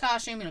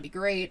costume. It'll be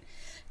great.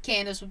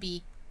 Candice would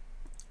be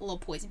a little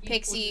poison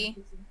pixie.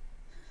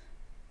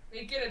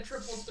 Make it a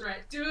triple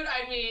threat, dude.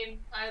 I mean,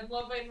 I'm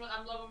loving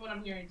what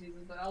I'm hearing,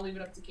 Jesus. But I'll leave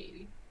it up to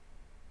Katie.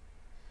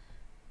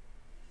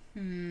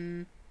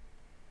 Because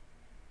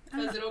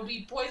it'll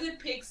be Poison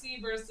Pixie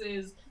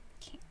versus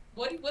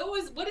what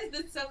is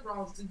this Seth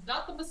Rollins? It's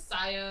not the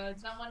Messiah.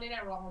 It's not Monday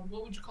Night Raw.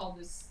 What would you call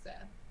this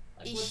Seth?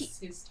 Like, what's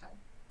his type?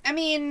 I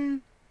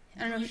mean,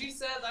 I don't know. She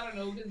says, I don't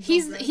know.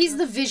 He's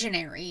the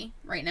visionary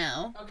right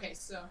now. Okay,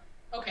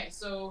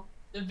 so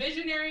the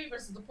visionary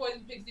versus the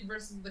Poison Pixie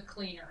versus the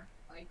cleaner.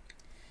 Like,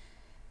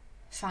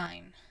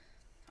 fine.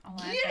 I'll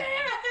add yay!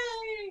 that.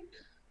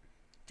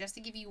 Just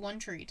to give you one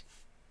treat.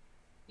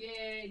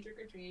 Yay, trick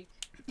or treat.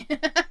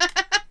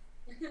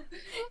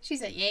 She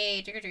said,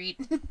 "Yay, trick or treat."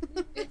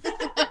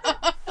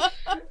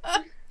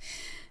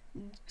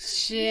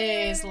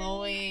 Jeez,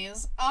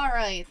 Louise. All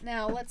right,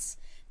 now let's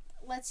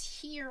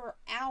hear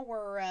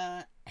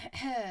our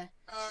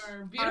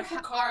beautiful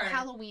our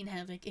Halloween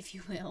havoc, if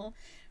you will.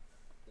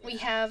 Yeah. We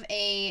have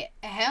a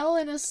Hell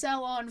in a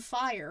Cell on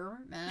Fire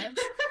match.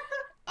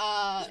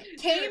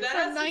 Came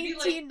from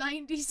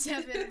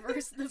 1997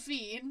 versus The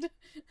Fiend.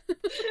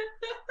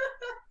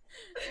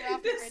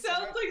 This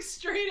sounds like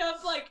straight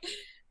up like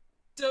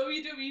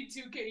WWE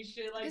 2K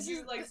shit. Like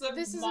some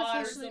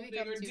mod or something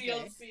or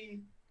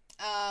DLC.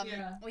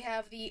 Yeah. We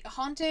have the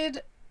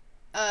haunted,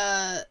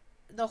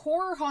 the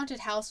horror haunted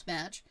house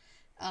match.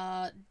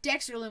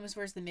 Dexter Lumis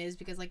versus The Miz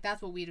because like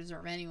that's what we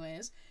deserve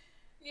anyways.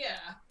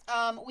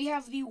 Yeah. We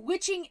have the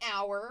Witching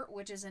Hour,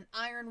 which is an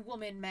Iron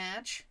Woman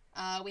match.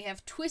 We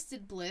have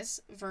Twisted Bliss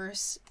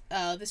versus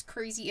this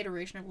crazy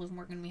iteration of Liv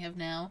Morgan we have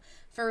now.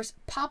 Versus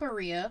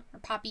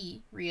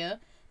Poppy Rhea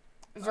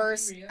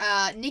versus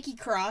Nikki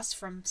Cross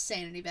from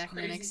Sanity back in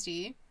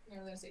NXT. I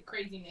was gonna say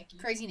Crazy Nikki.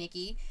 Crazy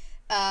Nikki.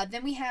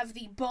 Then we have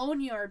the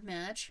Boneyard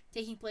match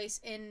taking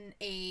place in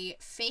a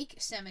fake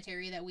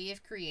cemetery that we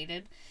have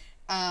created.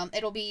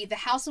 It'll be the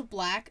House of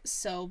Black,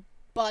 so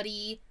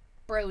Buddy,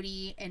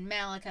 Brody, and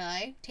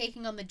Malachi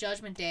taking on the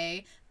Judgment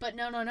Day. But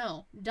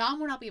no. Dom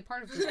will not be a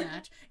part of this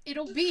match.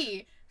 It'll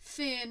be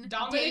Finn,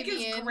 Dominic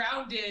Damian. Is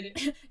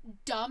grounded.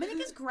 Dominic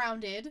is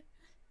grounded.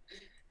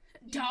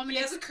 He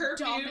has a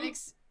curfew.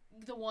 Dominic's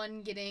the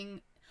one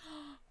getting...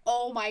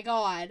 Oh my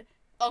god.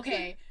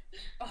 Okay.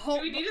 Do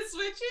we need to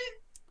switch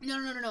it?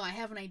 No. I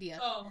have an idea.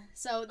 Oh.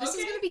 So this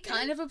is going to be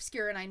kind of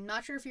obscure, and I'm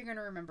not sure if you're going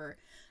to remember.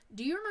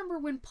 Do you remember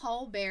when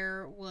Paul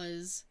Bear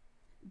was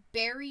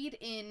buried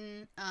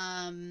in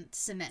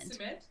cement?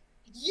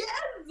 Yes!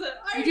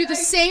 We do the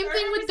same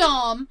thing with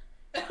Dom,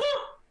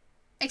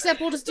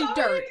 except we'll just do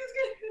dirt.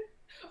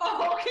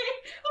 Oh, okay.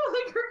 Oh,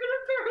 like we're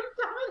gonna bury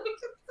Dominic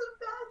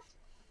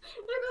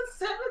in a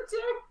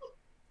cemetery.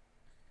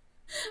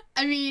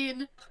 I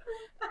mean,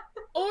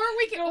 or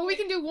we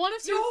can do one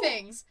of two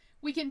things.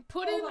 We can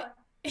put him.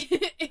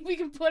 We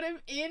can put him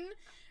in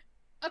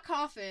a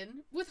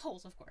coffin with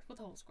holes, of course.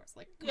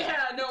 Like we're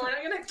not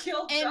gonna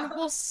kill Dom. And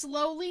we'll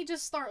slowly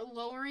just start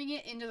lowering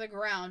it into the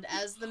ground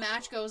as the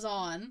match goes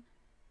on.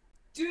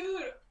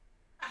 Dude,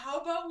 how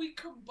about we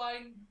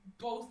combine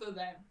both of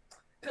them?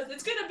 Because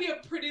it's gonna be a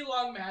pretty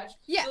long match.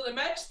 Yeah. So the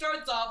match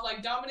starts off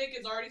like Dominic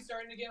is already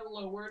starting to get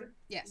lowered.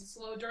 Yes. He's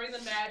slow during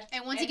the match.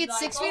 And once he gets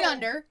 6 feet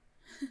under,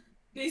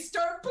 they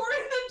start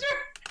pouring the dirt.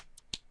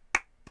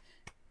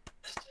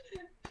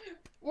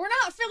 We're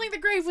not filling the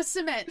grave with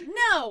cement.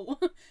 No.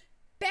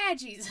 Bad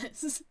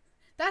Jesus.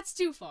 That's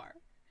too far.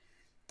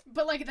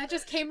 But like that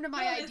just came to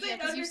my idea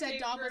because you said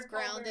Dom was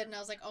grounded, and I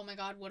was like, oh my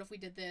god, what if we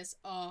did this?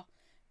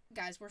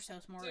 Guys, we're so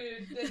smart.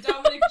 Dude,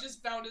 Dominic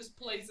just found his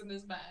place in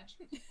this match.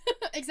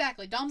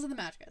 Exactly. Dom's in the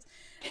match, guys.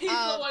 He's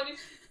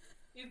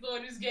the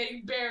one who's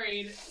getting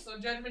buried. So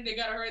Judgment Day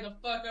gotta hurry the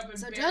fuck up and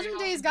So bury Judgment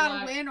House Day's of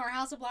gotta Black. win, or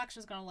House of Black's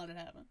just gonna let it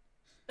happen.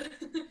 Or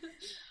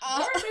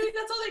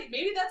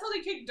maybe that's how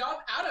they kicked Dom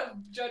out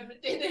of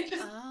Judgment Day. They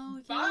just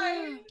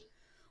yeah.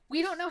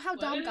 We don't know how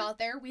Dom What? got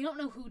there. We don't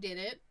know who did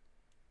it.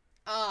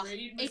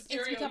 Rey It's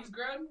Mysterio's become.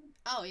 grunt.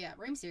 Oh yeah,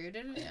 Rey Mysterio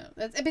did it. Yeah,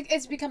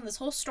 it's become this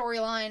whole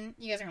storyline.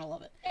 You guys are gonna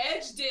love it.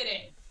 Edge did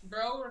it,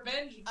 bro.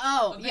 Revenge.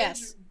 Oh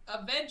yes.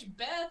 Avenge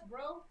Beth,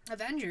 bro.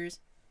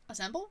 Avengers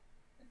Assemble.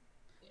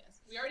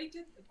 Yes, we already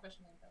did the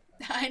question like that.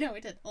 I know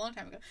we did a long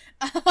time ago.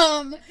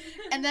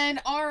 And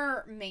then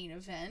our main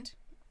event,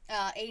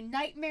 a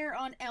Nightmare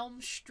on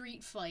Elm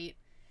Street fight.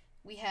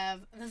 We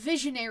have the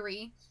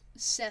Visionary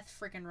Seth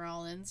frickin'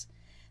 Rollins,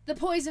 the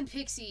Poison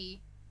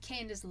Pixie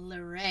Candice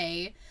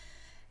LeRae,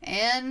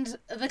 and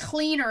the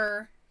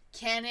Cleaner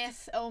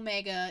Kenneth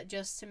Omega,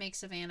 just to make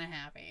Savannah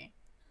happy.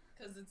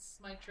 Because it's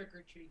my trick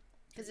or treat.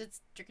 Because it's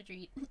trick or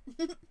treat.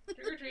 Trick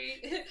or treat.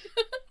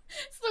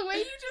 It's the way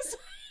you just.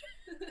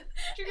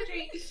 Trick or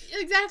treat.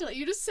 Exactly.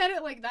 You just said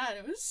it like that.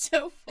 It was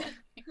so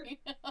funny.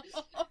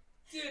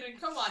 Dude, and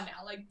come on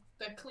now. Like,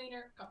 the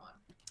Cleaner, come on.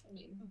 I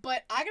mean.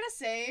 But I gotta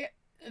say.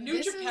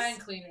 New Japan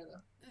Cleaner,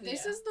 though.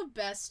 This is the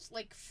best,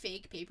 like,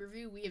 fake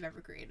pay-per-view we have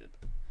ever created.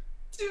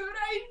 Dude,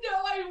 I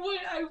know I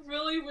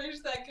really wish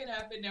that could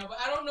happen now, but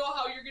I don't know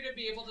how you're gonna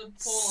be able to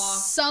pull off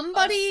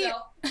somebody.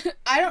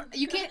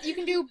 You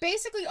can do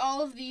basically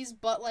all of these,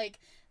 but like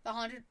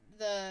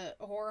the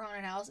Horror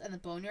Haunted House and the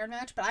Boneyard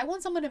match. But I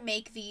want someone to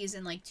make these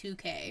in like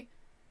 2K.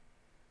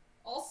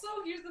 Also,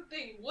 here's the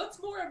thing: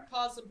 what's more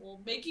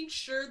impossible? Making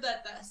sure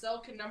that the cell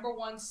can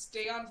 #1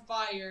 stay on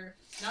fire,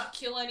 not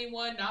kill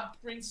anyone, not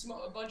bring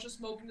a bunch of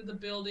smoke into the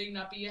building,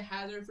 not be a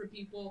hazard for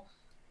people.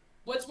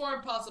 What's more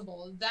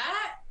impossible?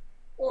 That.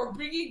 Or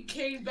bringing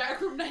Kane back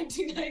from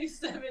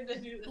 1997 to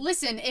do this.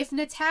 Listen, if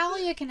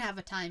Natalya can have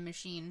a time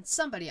machine,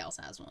 somebody else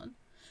has one.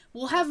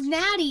 We'll have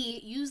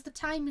Natty use the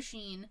time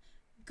machine,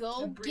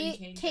 go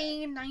get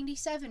Kane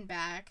 97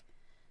 back,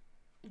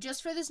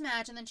 just for this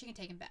match, and then she can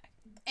take him back.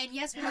 And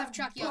yes, we'll have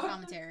Chucky on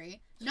commentary.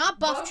 Not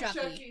Buff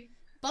Chucky.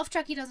 Buff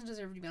Chucky doesn't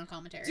deserve to be on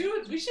commentary.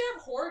 Dude, we should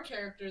have horror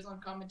characters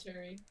on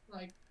commentary.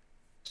 Like,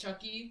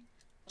 Chucky.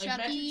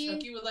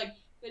 Like,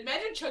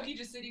 imagine Chucky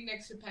just sitting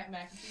next to Pat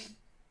McAfee.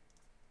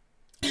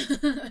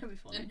 That'd be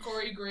funny. And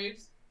Corey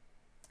Graves.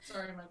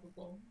 Sorry, Michael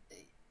Cole.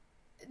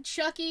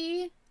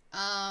 Chucky.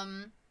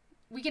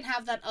 We can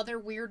have that other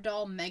weird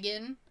doll,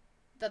 Megan,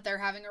 that they're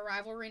having a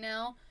rivalry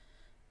now.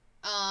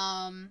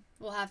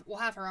 We'll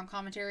have her on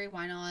commentary.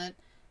 Why not?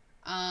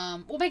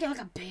 We'll make it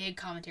like a big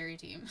commentary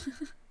team.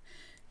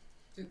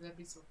 Dude, that'd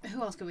be so fun.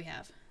 Who else could we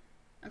have?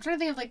 I'm trying to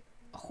think of like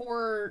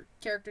horror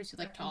characters who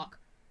like talk.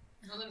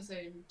 I was gonna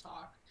say who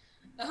talk.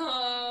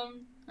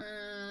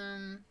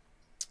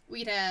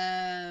 We'd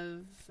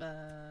have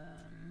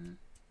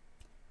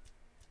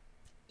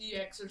The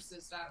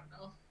Exorcist. I don't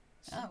know.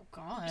 Oh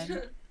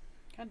God.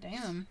 God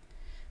damn.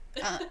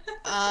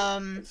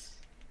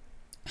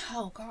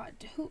 Oh God.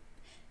 Who?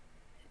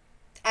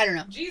 I don't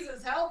know.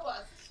 Jesus, help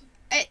us.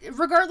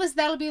 Regardless,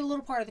 that'll be a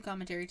little part of the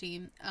commentary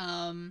team.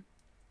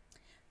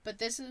 But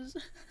this is.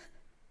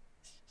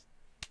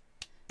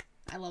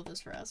 I love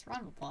this for us.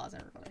 Round of applause,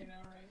 everybody. I know,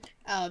 right?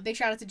 Big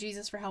shout out to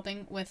Jesus for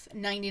helping with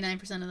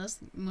 99% of this.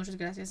 Muchas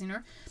gracias,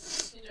 señor.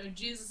 You know,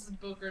 Jesus is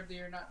Booker of the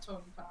Year, not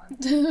Tony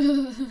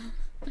Khan.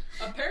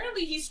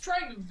 Apparently, he's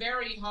trying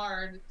very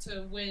hard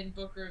to win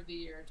Booker of the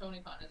Year. Tony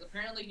Khan is.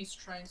 Apparently, he's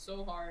trying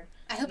so hard.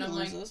 I hope he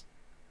loses.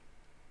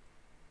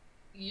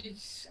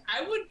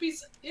 I would be.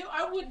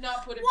 I would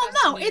not put it. Well, past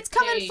no, Tony it's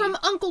coming from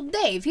Uncle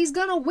Dave. He's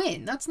gonna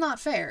win. That's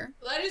not fair.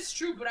 That is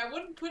true, but I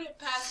wouldn't put it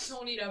past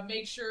Tony to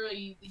make sure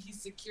he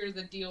secures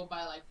the deal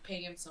by like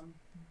paying him some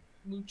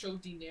mucho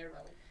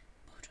dinero.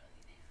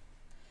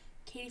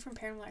 Katie from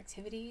Paranormal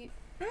Activity.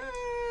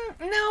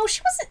 No,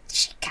 she wasn't.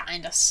 She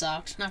kind of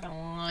sucked. Not gonna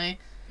lie.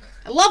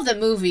 I love the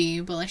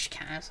movie, but like she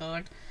kind of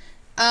sucked.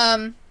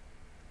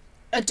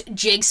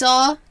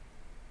 Jigsaw.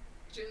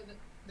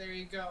 There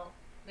you go.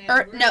 Man,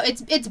 or no,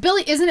 it's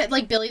Billy. Isn't it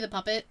like Billy the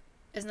Puppet?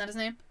 Isn't that his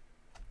name?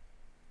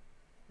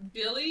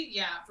 Billy,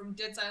 yeah, from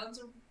Dead Silence.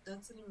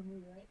 That's the name of the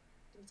movie, right?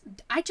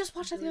 I just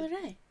watched that the other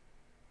day.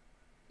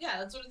 Yeah,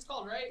 that's what it's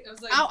called, right? It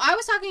was like. Oh, I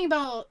was talking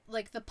about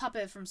like the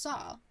puppet from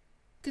Saw,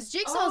 because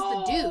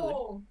Jigsaw's the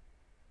dude.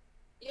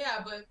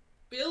 Yeah, but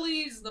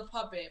Billy's the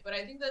puppet. But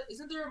I think that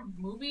isn't there a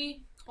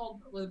movie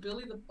called with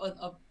Billy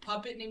a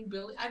puppet named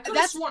Billy? I could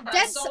have sworn.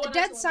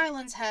 Dead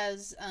Silence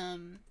has a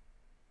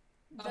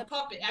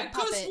puppet. I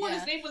could have sworn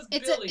his name was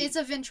Billy. It's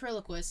a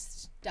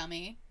ventriloquist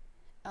dummy.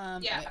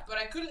 Yeah, but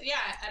I could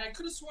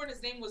have sworn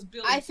his name was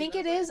Billy. I think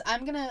it is.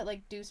 I'm gonna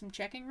like do some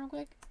checking real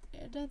quick.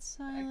 Dead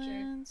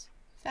Silence.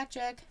 Fact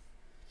check.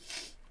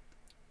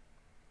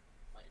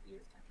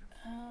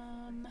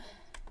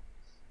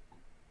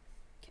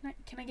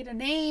 Can I get a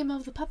name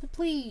of the puppet,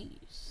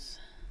 please?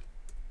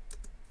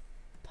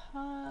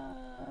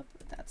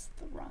 That's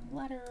the wrong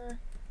letter.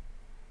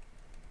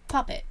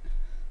 Puppet.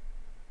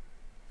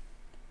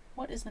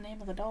 What is the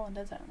name of the doll in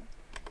Dead Silence?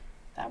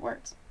 That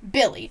works.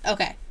 Billy.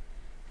 Okay.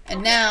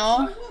 And Okay,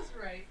 now... so I was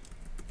right.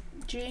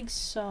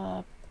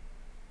 Jigsaw...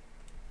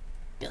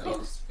 Billy.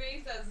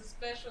 Ghostface as a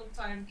special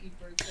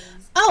timekeeper.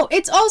 Oh,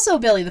 it's also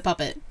Billy the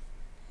puppet.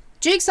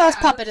 Jigsaw's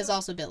Yeah, puppet is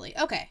also Billy.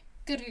 Okay.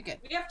 Good.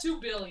 We have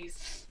 2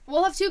 Billies.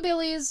 We'll have 2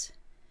 Billies.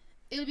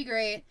 It'll be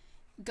great.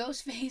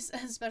 Ghostface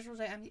as a special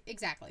time.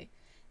 Exactly.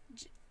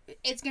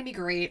 It's gonna be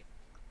great.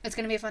 It's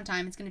gonna be a fun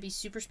time. It's gonna be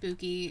super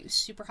spooky,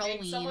 super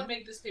Halloween. Hey, someone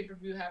make this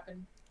pay-per-view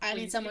happen. I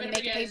need someone to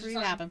make a pay-per-view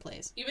happen,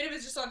 please. Even if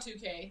it's just on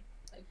 2K.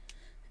 Like,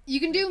 you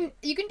can do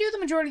the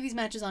majority of these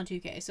matches on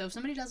 2K. So if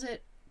somebody does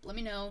it, let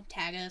me know.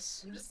 Tag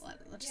us. Just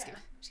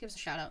give us a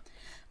shout out.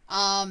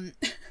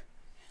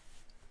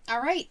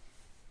 All right.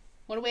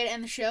 What a way to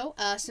end the show.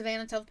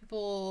 Savannah, tell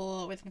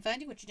people where they can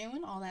find you, what you're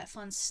doing, all that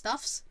fun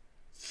stuffs.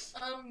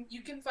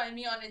 You can find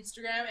me on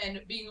Instagram and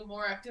being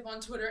more active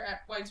on Twitter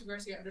at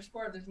y2garcia_.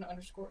 There's no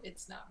underscore.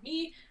 It's not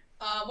me.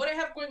 What I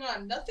have going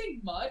on, nothing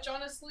much,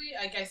 honestly.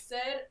 Like I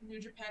said, New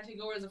Japan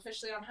Takeover is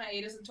officially on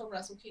hiatus until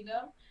Wrestle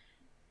Kingdom.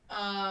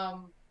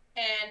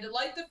 And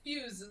Light the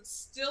Fuse, it's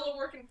still a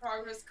work in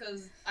progress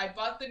because I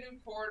bought the new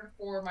cord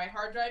for my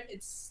hard drive.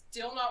 It's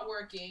still not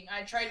working.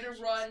 I tried to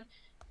run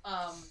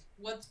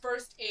what's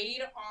first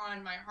aid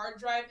on my hard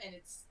drive and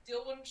it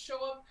still wouldn't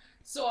show up.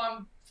 So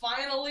I'm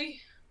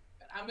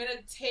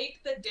gonna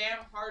take the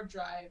damn hard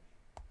drive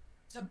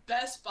to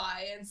Best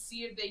Buy and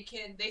see if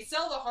they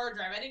sell the hard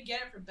drive. I didn't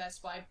get it from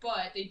Best Buy,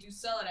 but they do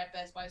sell it at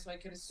Best Buy, so I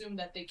could assume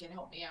that they can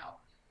help me out.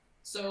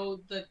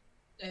 So I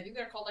think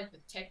they're called like the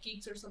Tech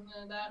Geeks or something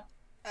like that.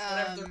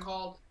 Whatever they're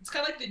called. It's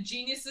kind of like the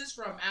Geniuses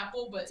from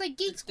Apple, but it's like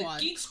Geek Squad.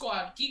 The Geek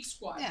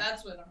Squad. Yeah.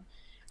 That's what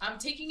I'm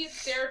taking it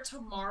there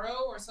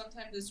tomorrow or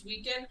sometime this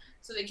weekend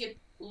so they can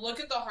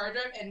look at the hard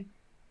drive, and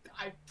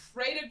I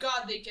pray to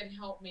God they can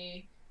help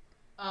me.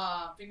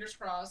 Fingers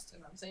crossed,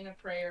 and I'm saying a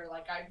prayer.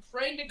 Like, I'm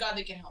praying to God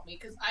they can help me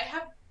because I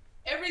have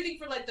everything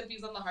for Light the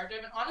Fuse on the hard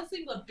drive, and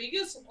honestly, the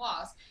biggest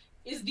loss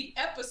is the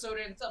episode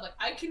in itself. Like,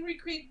 I can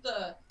recreate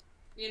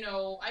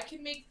I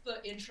can make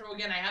the intro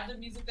again. I have the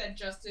music that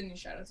Justin,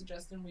 shout out to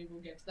Justin, we will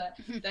get to that,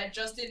 that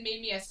Justin made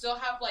me. I still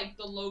have, like,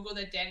 the logo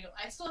that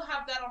I still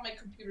have that on my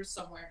computer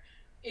somewhere.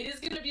 It is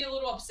going to be a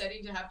little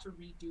upsetting to have to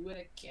redo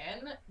it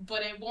again,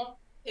 but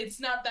it's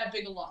not that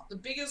big a loss. The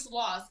biggest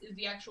loss is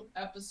the actual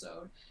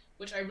episode,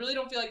 which I really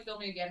don't feel like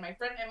filming again. My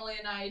friend Emily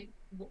and I,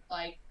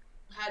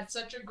 had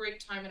such a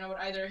great time, and I would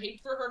either hate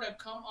for her to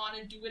come on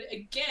and do it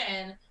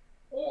again,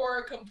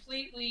 or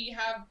completely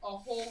have a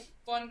whole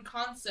fun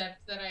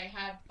concept that I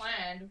had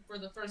planned for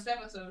the first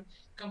episode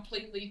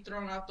completely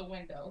thrown out the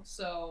window.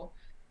 So,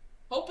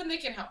 hoping they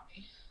can help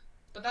me.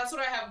 But that's what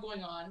I have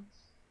going on.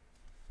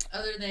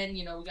 Other than,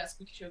 we got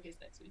Spooky Showcase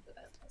next week, but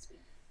that's next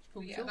week.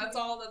 But yeah, that's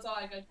all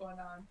I got going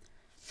on.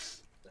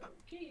 So,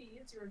 Katie,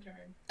 it's your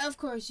turn. Of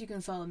course, you can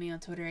follow me on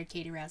Twitter at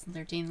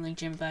KatieRaslin13, the link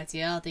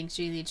Jimmy all things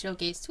J-Lead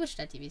Showcase,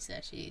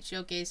 twitch.tv/J-Lead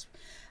Showcase.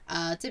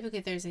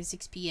 Typically Thursday,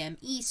 6 p.m.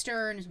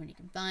 Eastern is when you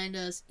can find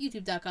us.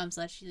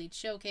 YouTube.com/J-Lead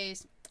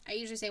Showcase. I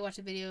usually say watch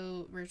the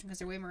video version because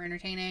they're way more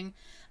entertaining.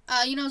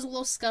 It's a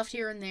little scuffed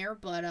here and there,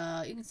 but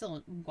you can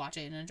still watch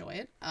it and enjoy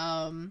it.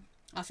 I'll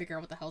figure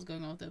out what the hell's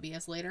going on with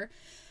OBS later.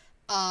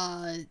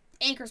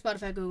 Anchor,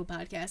 Spotify, Google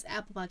Podcasts,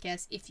 Apple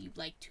Podcasts, if you'd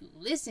like to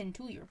listen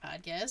to your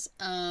podcast.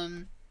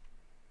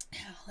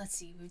 Let's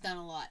see, we've done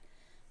a lot.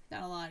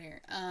 Got a lot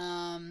here.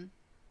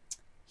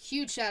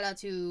 Huge shout out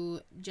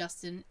to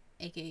Justin,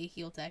 aka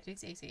Heel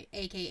Tactics,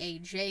 aka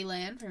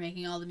J-Land, for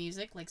making all the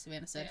music, like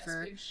Savannah said,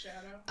 for big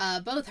shout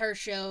out. both her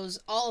shows,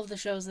 all of the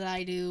shows that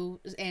I do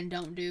and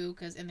don't do,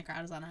 because In the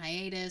Crowd is on a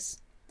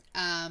hiatus.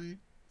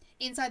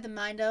 Inside the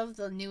Mind of,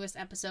 the newest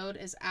episode,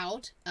 is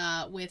out,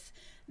 with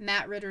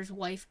Matt Ritter's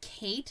wife,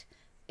 Kate.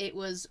 It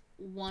was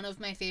one of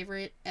my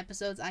favorite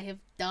episodes I have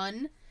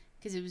done,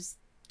 because it was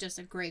just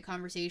a great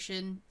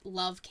conversation.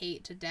 Love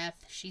Kate to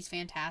death. She's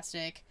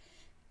fantastic.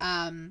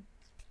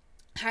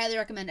 Highly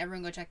recommend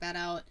everyone go check that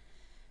out.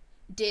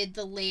 Did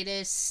the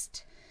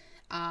latest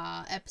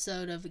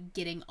episode of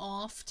Getting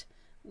Offed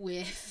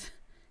with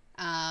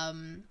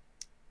Matt,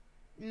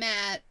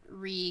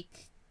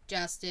 Reek,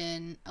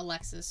 Justin,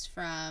 Alexis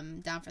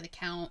from Down for the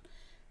Count,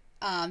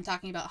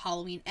 talking about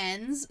Halloween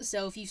Ends.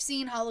 So if you've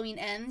seen Halloween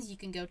Ends, you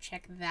can go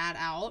check that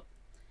out.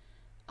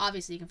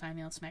 Obviously, you can find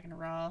me on Smack and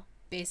Raw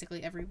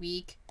basically every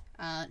week.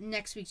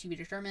 Next week to be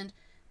determined.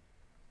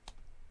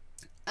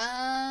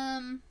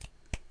 I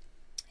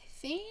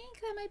think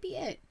that might be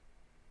it.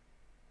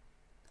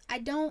 I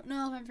don't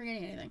know if I'm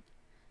forgetting anything.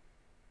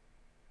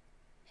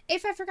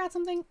 If I forgot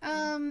something,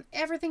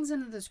 everything's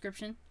in the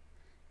description.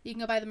 You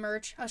can go buy the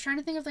merch. I was trying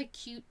to think of, like,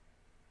 cute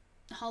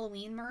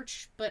Halloween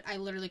merch, but I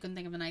literally couldn't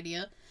think of an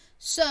idea.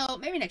 So,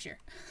 maybe next year.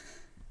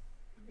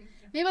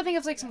 Maybe I'll think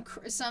of, like,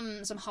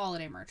 some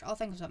holiday merch. I'll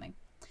think of something.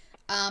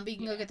 But you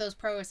can go get those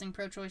Pro Wrestling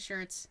Pro Choice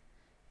shirts.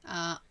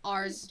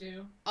 Ours,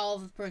 all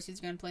of the proceeds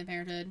are going to Planned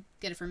Parenthood.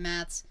 Get it from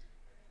Matt's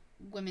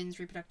Women's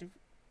Reproductive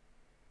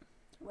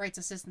Rights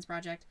Assistance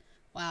Project.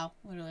 Wow,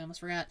 literally almost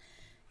forgot.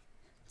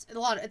 It's a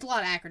lot of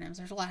acronyms.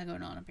 There's a lot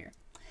going on up here.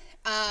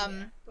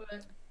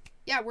 But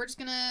yeah, we're just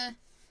gonna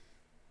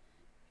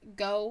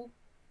go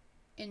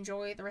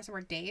enjoy the rest of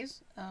our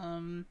days.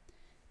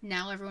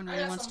 Now everyone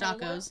really wants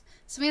tacos.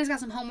 Savannah's got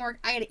some homework.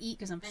 I gotta eat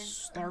because I'm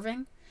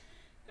starving.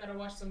 Gotta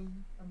watch a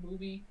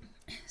movie.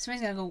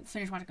 Savannah's gotta go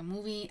finish watching a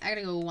movie. I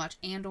gotta go watch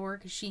Andor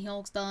because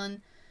She-Hulk's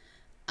done.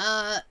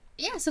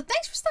 Yeah, so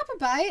thanks for stopping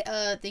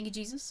by. Thank you,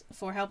 Jesus,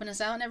 for helping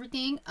us out and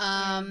everything.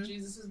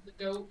 Jesus is the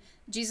goat.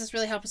 Jesus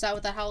really helped us out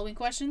with that Halloween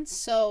question.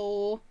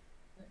 So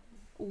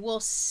we'll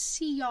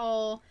see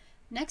y'all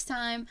next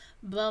time.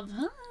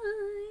 Bye-bye.